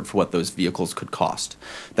forward for what those vehicles could cost.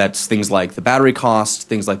 That's things like the battery cost,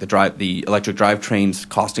 things like the electric drivetrains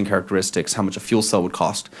cost and characteristics, how much a fuel cell would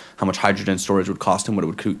cost, how much hydrogen storage would cost, and what it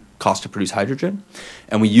would cost to produce hydrogen.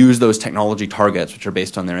 And we use those technology targets, which are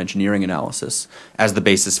based on their engineering analysis, as the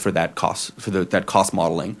basis for that cost that cost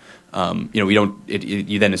modeling.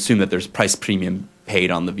 You then assume that there's price premium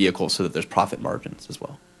paid on the vehicle so that there's profit margins as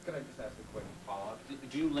well. Could I just ask a quick follow-up?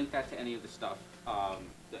 Do you link that to any of the stuff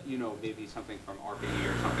that maybe something from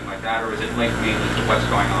RPE or something like that, or is it linked mainly to what's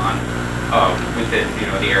going on within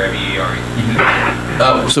the area of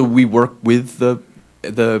EERE? So we work with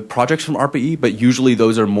the projects from RPE, but usually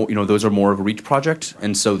those are more of a reach project,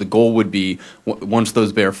 and so the goal would be once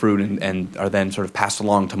those bear fruit and are then sort of passed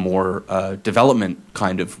along to more development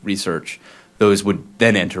kind of research, those would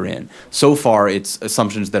then enter in. So far, it's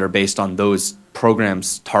assumptions that are based on those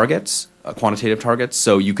programs' targets, quantitative targets.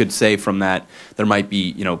 So you could say from that there might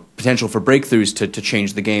be potential for breakthroughs to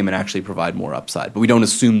change the game and actually provide more upside, but we don't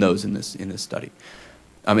assume those in this study.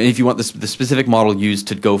 And if you want the specific model used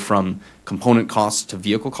to go from component costs to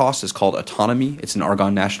vehicle costs is called autonomy. It's an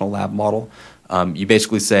Argonne National Lab model. You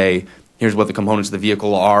basically say, here's what the components of the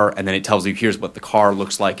vehicle are, and then it tells you here's what the car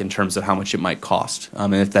looks like in terms of how much it might cost.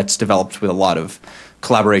 And that's developed with a lot of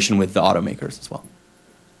collaboration with the automakers as well.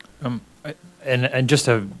 And just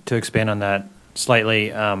to expand on that, slightly,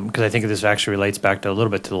 because I think this actually relates back to a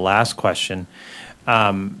little bit to the last question.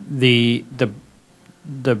 The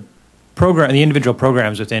program, the individual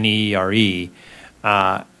programs within EERE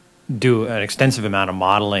do an extensive amount of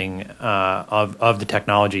modeling of the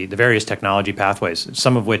technology, the various technology pathways,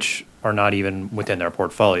 some of which are not even within their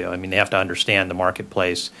portfolio. I mean, they have to understand the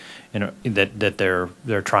marketplace that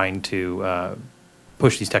they're trying to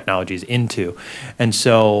push these technologies into, and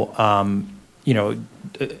so I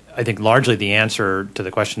think largely the answer to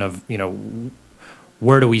the question of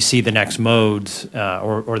where do we see the next modes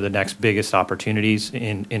or the next biggest opportunities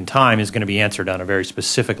in time is going to be answered on a very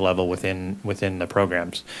specific level within the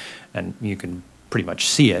programs, and you can pretty much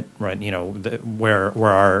see it, right? Where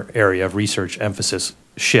our area of research emphasis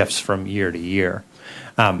shifts from year to year.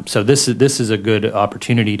 So this is a good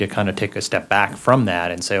opportunity to kind of take a step back from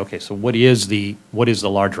that and say, okay, so what is the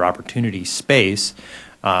larger opportunity space,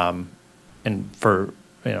 and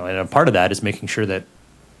a part of that is making sure that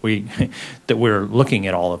we're looking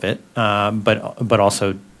at all of it, but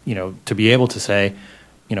also to be able to say,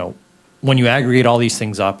 when you aggregate all these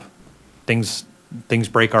things up, things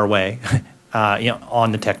break our way,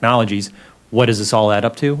 on the technologies. What does this all add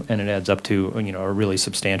up to? And it adds up to a really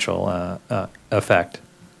substantial effect.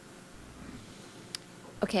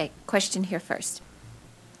 Okay, question here first.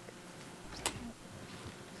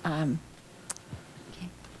 Okay.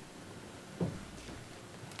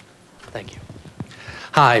 Thank you.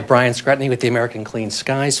 Hi, Brian Scrutiny with the American Clean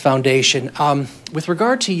Skies Foundation. With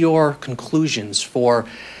regard to your conclusions for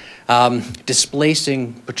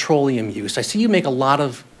displacing petroleum use, I see you make a lot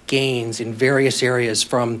of gains in various areas,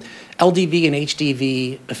 from LDV and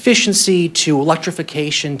HDV efficiency to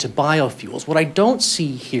electrification to biofuels. What I don't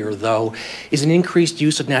see here, though, is an increased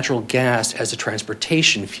use of natural gas as a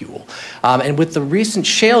transportation fuel. And with the recent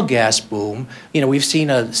shale gas boom, we've seen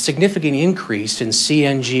a significant increase in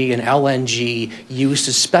CNG and LNG use,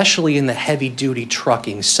 especially in the heavy-duty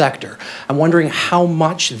trucking sector. I'm wondering how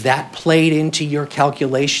much that played into your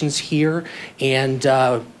calculations here, and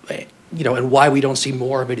and why we don't see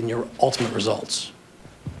more of it in your ultimate results.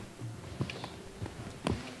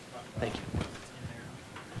 Thank you.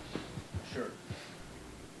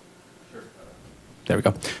 There we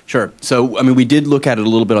go. Sure. So, we did look at it a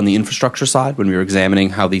little bit on the infrastructure side when we were examining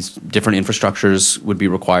how these different infrastructures would be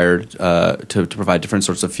required to provide different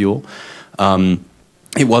sorts of fuel.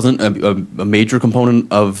 It wasn't a major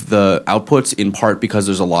component of the outputs, in part because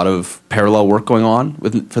there's a lot of parallel work going on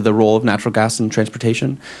for the role of natural gas in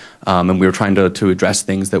transportation, and we were trying to address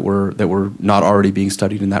things that were not already being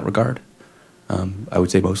studied in that regard. I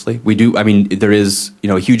would say mostly. We do. There is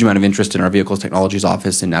a huge amount of interest in our Vehicles Technologies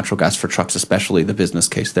Office in natural gas for trucks, especially. The business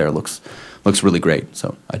case there looks really great.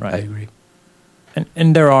 So I agree.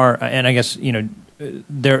 And there are, and I guess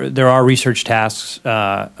there are research tasks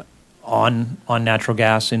on natural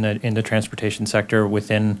gas in the transportation sector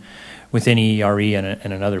within EERE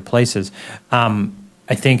and in other places.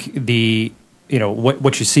 I think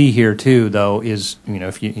what you see here too, though, is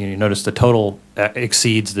if you notice the total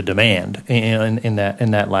exceeds the demand in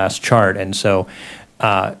that last chart, and so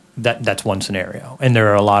that's one scenario. And there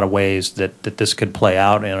are a lot of ways that this could play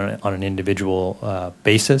out on an individual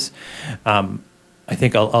basis. I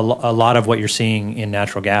think a lot of what you're seeing in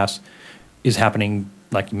natural gas is happening,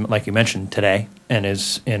 like you mentioned, today, and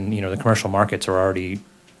the commercial markets are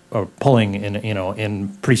pulling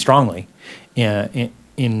in pretty strongly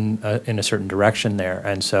in a certain direction there,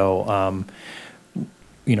 and so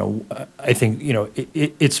I think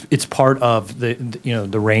it's part of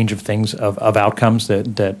the range of things of outcomes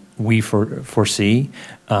that we foresee,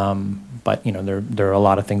 but there are a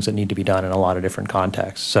lot of things that need to be done in a lot of different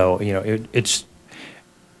contexts. So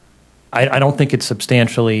I don't think it's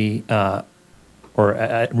substantially or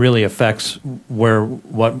it really affects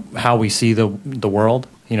how we see the world.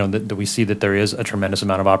 That we see that there is a tremendous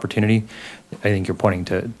amount of opportunity. I think you're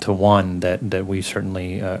pointing to one that we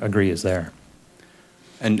certainly agree is there.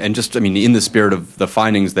 And just, in the spirit of the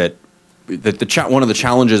findings that one of the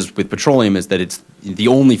challenges with petroleum is that it's the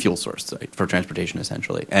only fuel source, right, for transportation,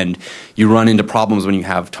 essentially. And you run into problems when you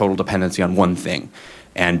have total dependency on one thing.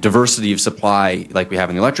 And diversity of supply, like we have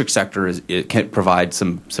in the electric sector, it can provide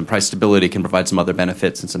some price stability, can provide some other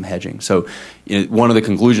benefits and some hedging. So one of the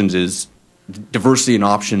conclusions is diversity in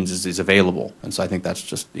options is available. And so I think that's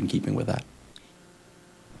just in keeping with that.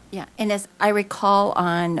 Yeah, and as I recall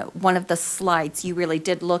on one of the slides, you really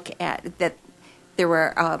did look at that there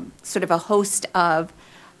were sort of a host of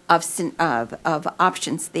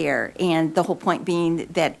options there, and the whole point being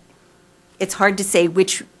that it's hard to say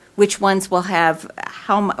which ones will have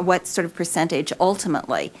what sort of percentage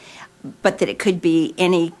ultimately. but that it could be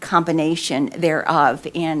any combination thereof,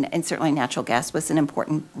 and certainly natural gas was an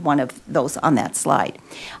important one of those on that slide.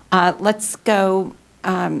 Let's go,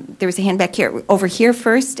 there's a hand back here, over here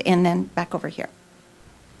first, and then back over here.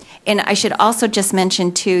 And I should also just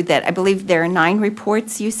mention, too, that I believe there are 9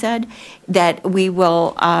 reports, you said, that we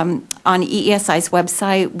will, on EESI's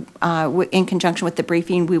website, in conjunction with the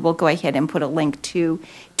briefing, we will go ahead and put a link to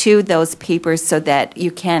those papers so that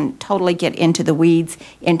you can totally get into the weeds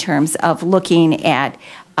in terms of looking at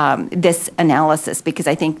this analysis, because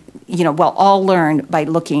I think, we'll all learn by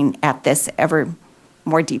looking at this ever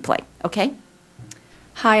more deeply. Okay?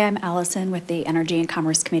 Hi, I'm Allison with the Energy and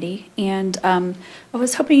Commerce Committee, and I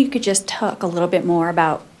was hoping you could just talk a little bit more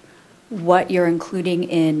about what you're including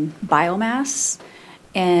in biomass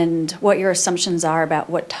and what your assumptions are about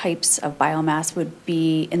what types of biomass would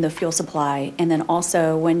be in the fuel supply, and then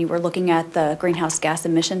also when you were looking at the greenhouse gas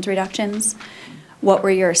emissions reductions, what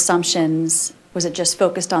were your assumptions? Was it just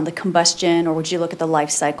focused on the combustion, or would you look at the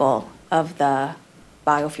life cycle of the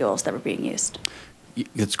biofuels that were being used?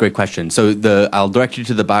 That's a great question. So I'll direct you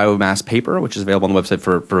to the biomass paper, which is available on the website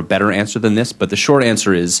for a better answer than this. But the short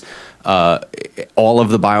answer is all of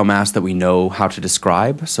the biomass that we know how to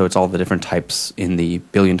describe. So it's all the different types in the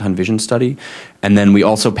billion-ton vision study. And then we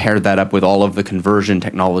also paired that up with all of the conversion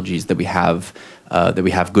technologies that we have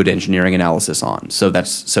good engineering analysis on. So the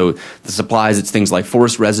supplies, it's things like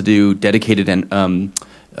forest residue, dedicated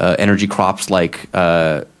energy crops like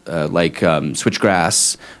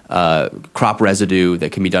switchgrass, crop residue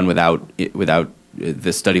that can be done without.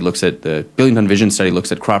 The study looks at the billion-ton vision study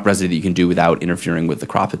looks at crop residue that you can do without interfering with the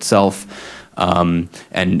crop itself. And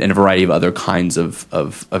a variety of other kinds of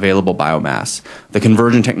available biomass. The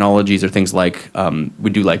conversion technologies are things like, we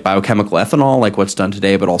do like biochemical ethanol, like what's done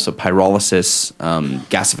today, but also pyrolysis,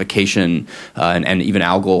 gasification, and even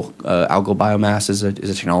algal biomass is a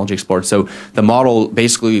technology explored. So the model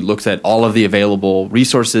basically looks at all of the available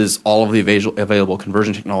resources, all of the available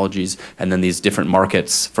conversion technologies, and then these different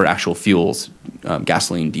markets for actual fuels,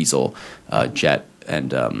 gasoline, diesel, jet,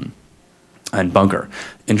 and bunker.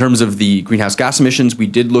 In terms of the greenhouse gas emissions, we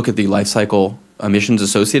did look at the life cycle emissions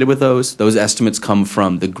associated with those. Those estimates come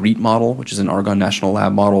from the GREET model, which is an Argonne National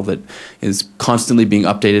Lab model that is constantly being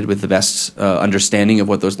updated with the best understanding of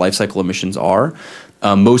what those life cycle emissions are.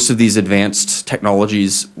 Most of these advanced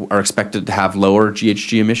technologies are expected to have lower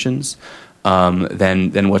GHG emissions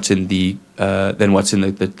than what's in the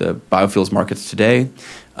biofuels markets today.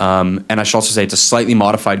 And I should also say it's a slightly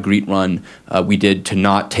modified GREET run we did to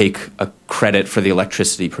not take a credit for the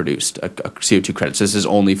electricity produced, a CO2 credit. So this is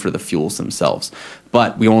only for the fuels themselves.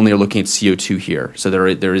 But we only are looking at CO2 here. So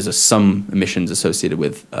there is some emissions associated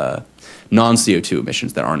with non-CO2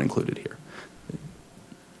 emissions that aren't included here.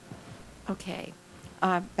 Okay.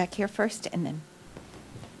 Back here first, and then.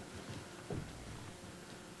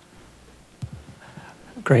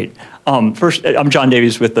 Great. First, I'm John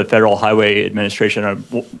Davies with the Federal Highway Administration. I'd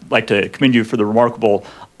like to commend you for the remarkable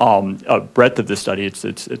breadth of this study.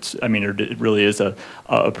 It really is a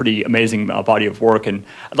pretty amazing body of work. And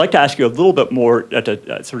I'd like to ask you a little bit more to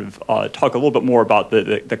talk a little bit more about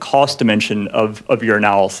the cost dimension of your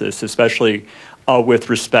analysis, especially with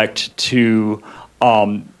respect to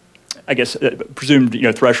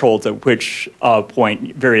presumed thresholds at which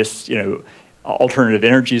point various alternative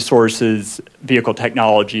energy sources, vehicle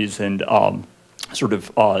technologies, and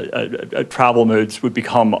travel modes would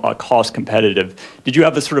become cost competitive. Did you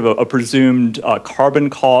have a presumed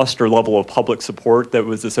carbon cost or level of public support that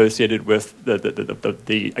was associated with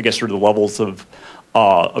the levels of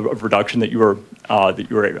reduction that you were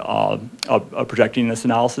projecting in this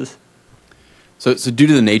analysis? So due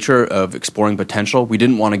to the nature of exploring potential, we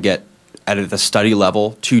didn't want to get at the study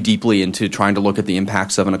level too deeply into trying to look at the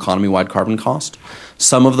impacts of an economy-wide carbon cost.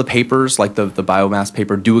 Some of the papers, like the biomass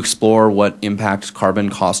paper, do explore what impact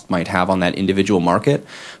carbon cost might have on that individual market,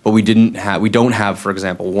 but we don't have, for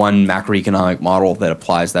example, one macroeconomic model that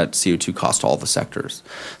applies that CO2 cost to all the sectors.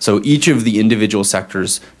 So each of the individual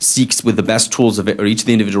sectors seeks with the best tools or each of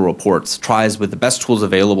the individual reports tries with the best tools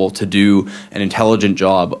available to do an intelligent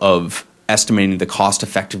job of estimating the cost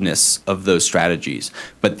effectiveness of those strategies.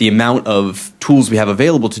 But the amount of tools we have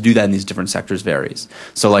available to do that in these different sectors varies.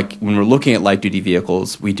 So like when we're looking at light duty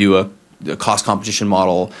vehicles, we do a cost competition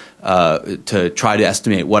model to try to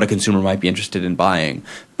estimate what a consumer might be interested in buying.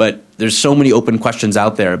 But there's so many open questions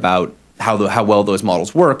out there about how well those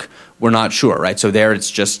models work, we're not sure, right? So there it's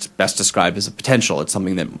just best described as a potential. It's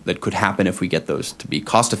something that could happen if we get those to be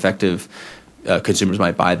cost effective, consumers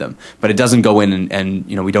might buy them. But it doesn't go in and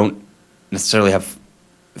we don't necessarily have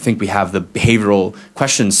think we have the behavioral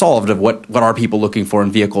question solved of what are people looking for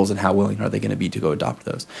in vehicles and how willing are they going to be to go adopt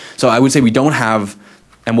those. So I would say we don't have,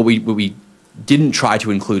 and what we didn't try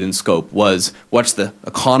to include in scope was what's the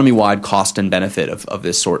economy-wide cost and benefit of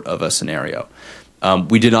this sort of a scenario.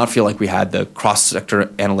 We did not feel like we had the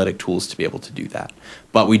cross-sector analytic tools to be able to do that.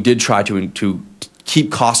 But we did try to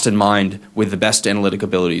keep cost in mind with the best analytic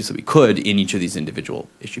abilities that we could in each of these individual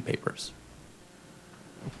issue papers.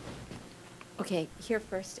 Okay, here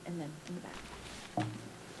first and then in the back.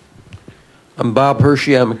 I'm Bob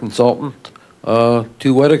Hershey. I'm a consultant.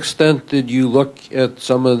 To what extent did you look at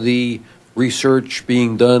some of the research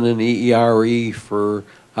being done in EERE for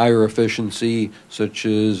higher efficiency, such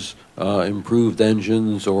as improved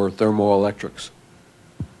engines or thermoelectrics?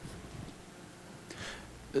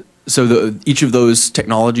 So each of those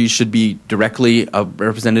technologies should be directly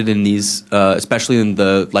represented in these, especially in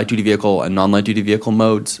the light-duty vehicle and non-light-duty vehicle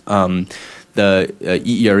modes. The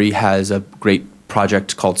EERE has a great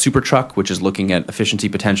project called SuperTruck, which is looking at efficiency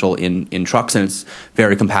potential in trucks, and it's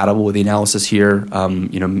very compatible with the analysis here.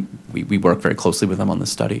 We work very closely with them on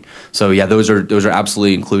this study. So yeah, those are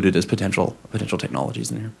absolutely included as potential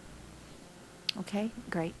technologies in here. Okay,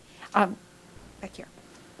 great. Back here.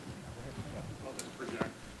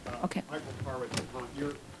 Okay. Michael Carr with as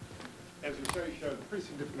your study showed, a pretty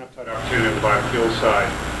significant upside opportunity on the biofuel side,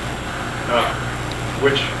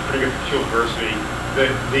 which pretty good for fuel diversity.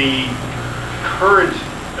 The current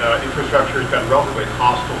infrastructure has been relatively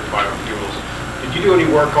hostile to biofuels. Did you do any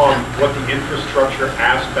work on what the infrastructure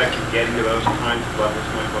aspect of getting to those kinds of levels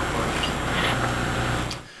might look like?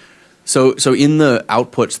 So in the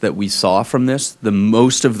outputs that we saw from this, the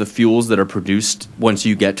most of the fuels that are produced once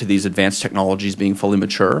you get to these advanced technologies being fully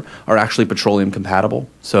mature are actually petroleum compatible.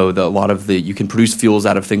 So you can produce fuels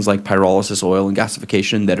out of things like pyrolysis oil and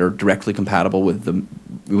gasification that are directly compatible with the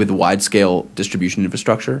wide scale distribution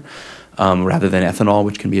infrastructure, rather than ethanol,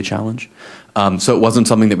 which can be a challenge. So it wasn't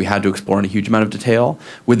something that we had to explore in a huge amount of detail.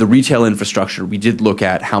 With the retail infrastructure, we did look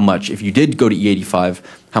at how much, if you did go to E85,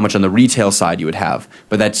 how much on the retail side you would have.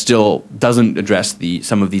 But that still doesn't address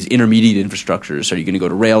some of these intermediate infrastructures. Are you going to go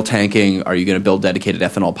to rail tanking? Are you going to build dedicated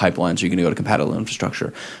ethanol pipelines? Are you going to go to compatible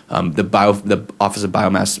infrastructure? The Office of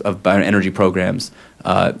Bioenergy Programs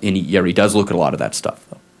in EERE does look at a lot of that stuff,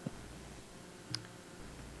 though.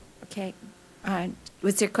 Okay.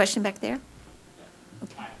 Was there a question back there?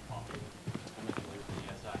 Okay.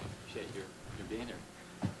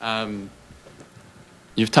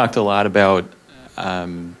 You've talked a lot about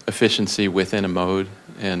efficiency within a mode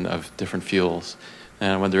and of different fuels,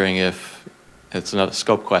 and I'm wondering if it's another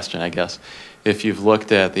scope question, I guess, if you've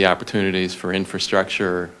looked at the opportunities for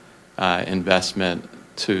infrastructure investment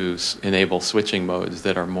to enable switching modes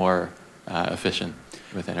that are more efficient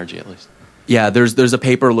with energy, at least. Yeah, there's a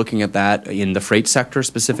paper looking at that in the freight sector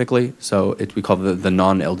specifically. So we call it the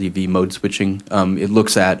non-LDV mode switching. It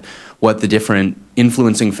looks at what the different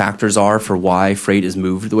influencing factors are for why freight is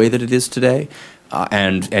moved the way that it is today,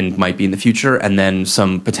 and might be in the future, and then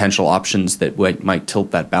some potential options that might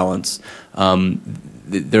tilt that balance.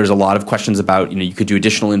 There's a lot of questions about, you could do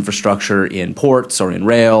additional infrastructure in ports or in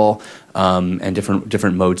rail, and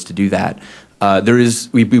different modes to do that.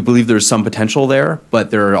 We believe there's some potential there,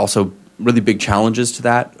 but there are also really big challenges to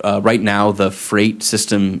that. Right now, the freight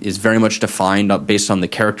system is very much defined based on the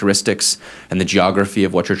characteristics and the geography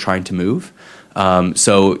of what you're trying to move.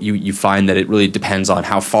 So you find that it really depends on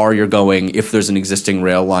how far you're going, if there's an existing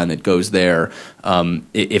rail line that goes there.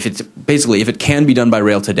 If it can be done by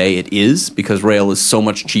rail today, it is, because rail is so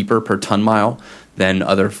much cheaper per ton mile than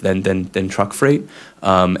truck freight.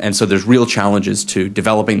 And so there's real challenges to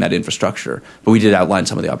developing that infrastructure. But we did outline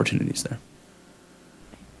some of the opportunities there.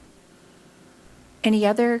 Any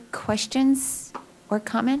other questions or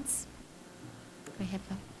comments? Go ahead,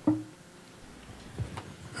 Bill.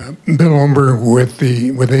 Bill Umber with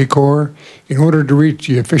ACOR. In order to reach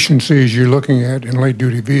the efficiencies you're looking at in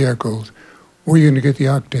light-duty vehicles, where are you going to get the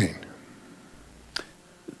octane?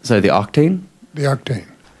 So the octane? The octane.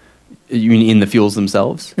 You mean in the fuels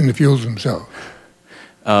themselves? In the fuels themselves.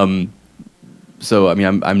 So I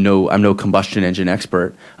mean, I'm no combustion engine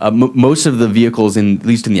expert. Most of the vehicles, at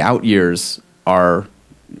least in the out years, are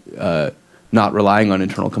not relying on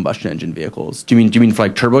internal combustion engine vehicles. Do you mean for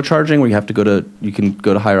like turbocharging, where you can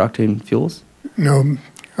go to higher octane fuels? No,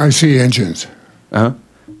 I see engines.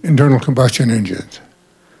 Internal combustion engines.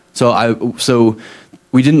 So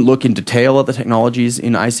we didn't look in detail at the technologies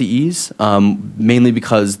in ICEs, mainly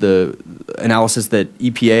because the analysis that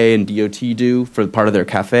EPA and DOT do for part of their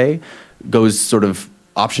CAFE goes sort of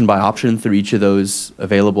option by option through each of those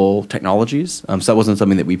available technologies. So that wasn't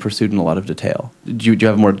something that we pursued in a lot of detail. Do you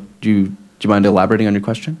have more? Do you mind elaborating on your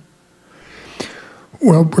question?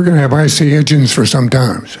 Well, we're going to have IC engines for some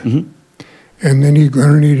times. And then you're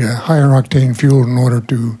going to need a higher octane fuel in order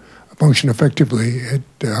to function effectively at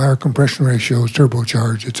higher compression ratios,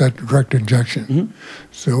 turbocharged. It's at direct injection.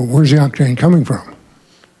 So where's the octane coming from?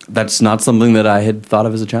 That's not something that I had thought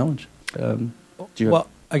of as a challenge. Well,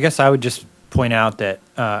 I guess I would just point out that,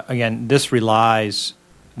 again, this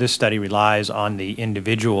study relies on the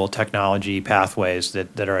individual technology pathways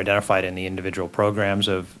that are identified in the individual programs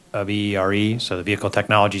of EERE. So the Vehicle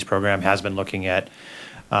Technologies Program has been looking at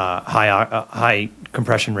high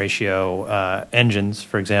compression ratio engines,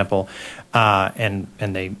 for example, and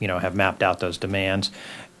they have mapped out those demands.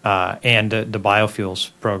 And the biofuels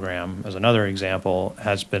program, as another example,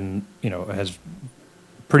 has been has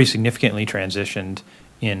pretty significantly transitioned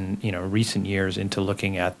in recent years into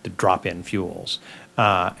looking at the drop-in fuels,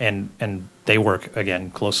 and they work again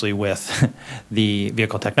closely with the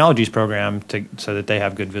Vehicle Technologies Program so that they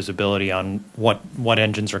have good visibility on what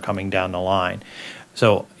engines are coming down the line.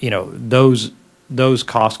 So those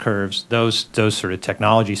cost curves, those sort of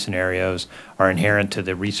technology scenarios are inherent to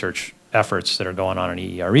the research efforts that are going on in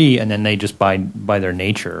EERE, and then they just by their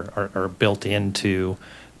nature are built into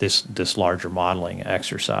this larger modeling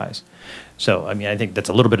exercise. So I mean, I think that's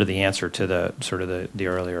a little bit of the answer to the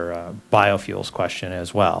earlier biofuels question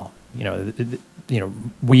as well.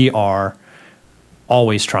 We are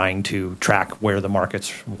always trying to track where the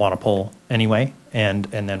markets want to pull anyway, and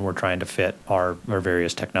then we're trying to fit our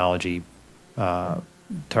various technology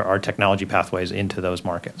pathways into those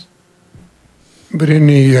markets. But in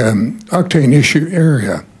the octane issue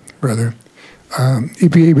area,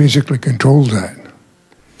 EPA basically controls that.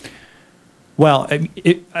 Well, I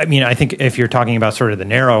think if you're talking about sort of the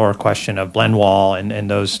narrower question of blend wall and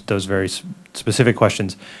those very specific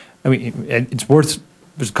questions, I mean, it's worth.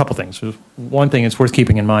 There's a couple things. One thing it's worth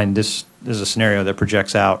keeping in mind: this is a scenario that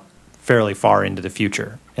projects out fairly far into the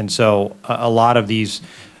future, and so a lot of these,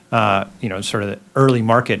 sort of the early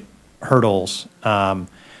market hurdles are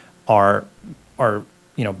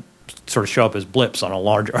sort of show up as blips on a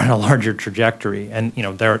larger trajectory, and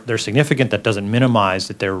they're significant. That doesn't minimize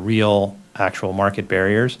that they're real actual market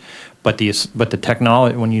barriers, but the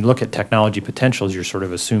technology, when you look at technology potentials, you're sort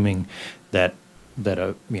of assuming that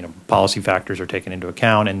policy factors are taken into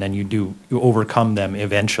account, and then you overcome them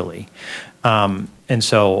eventually, and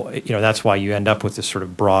so that's why you end up with this sort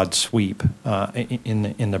of broad sweep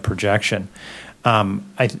in the projection. Again,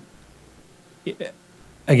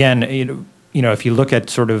 if you look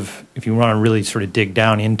at if you want to really sort of dig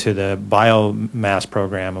down into the biomass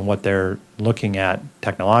program and what they're looking at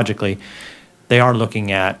technologically, they are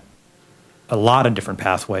looking at a lot of different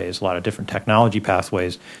pathways, a lot of different technology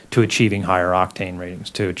pathways to achieving higher octane ratings,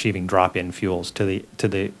 to achieving drop-in fuels, to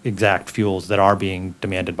the exact fuels that are being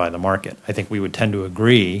demanded by the market. I think we would tend to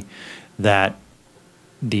agree that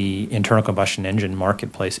the internal combustion engine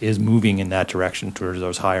marketplace is moving in that direction towards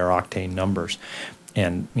those higher octane numbers.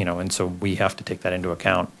 And so we have to take that into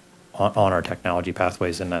account on our technology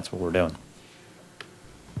pathways, and that's what we're doing.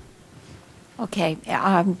 Okay,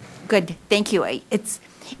 good. Thank you.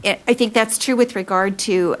 I think that's true with regard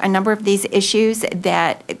to a number of these issues,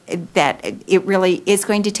 that it really is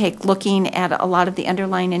going to take looking at a lot of the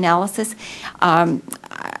underlying analysis,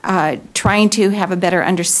 trying to have a better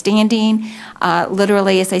understanding,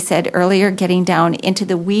 literally, as I said earlier, getting down into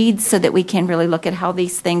the weeds so that we can really look at how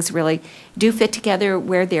these things really do fit together,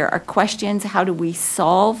 where there are questions, how do we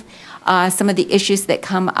solve some of the issues that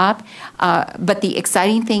come up. But the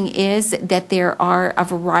exciting thing is that there are a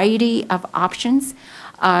variety of options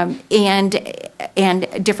and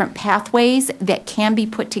different pathways that can be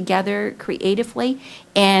put together creatively.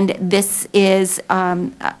 And this is,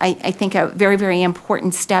 I think, a very, very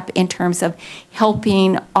important step in terms of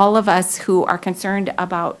helping all of us who are concerned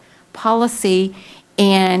about policy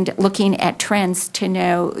and looking at trends to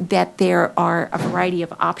know that there are a variety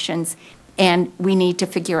of options. And we need to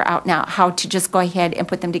figure out now how to just go ahead and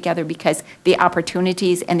put them together, because the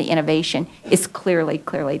opportunities and the innovation is clearly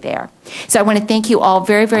there. So I want to thank you all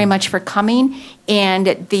very, very much for coming. And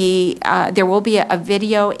there will be a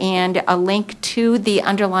video and a link to the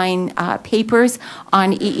underlying papers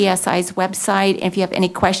on EESI's website. And if you have any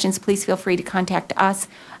questions, please feel free to contact us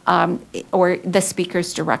or the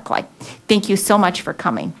speakers directly. Thank you so much for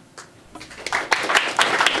coming.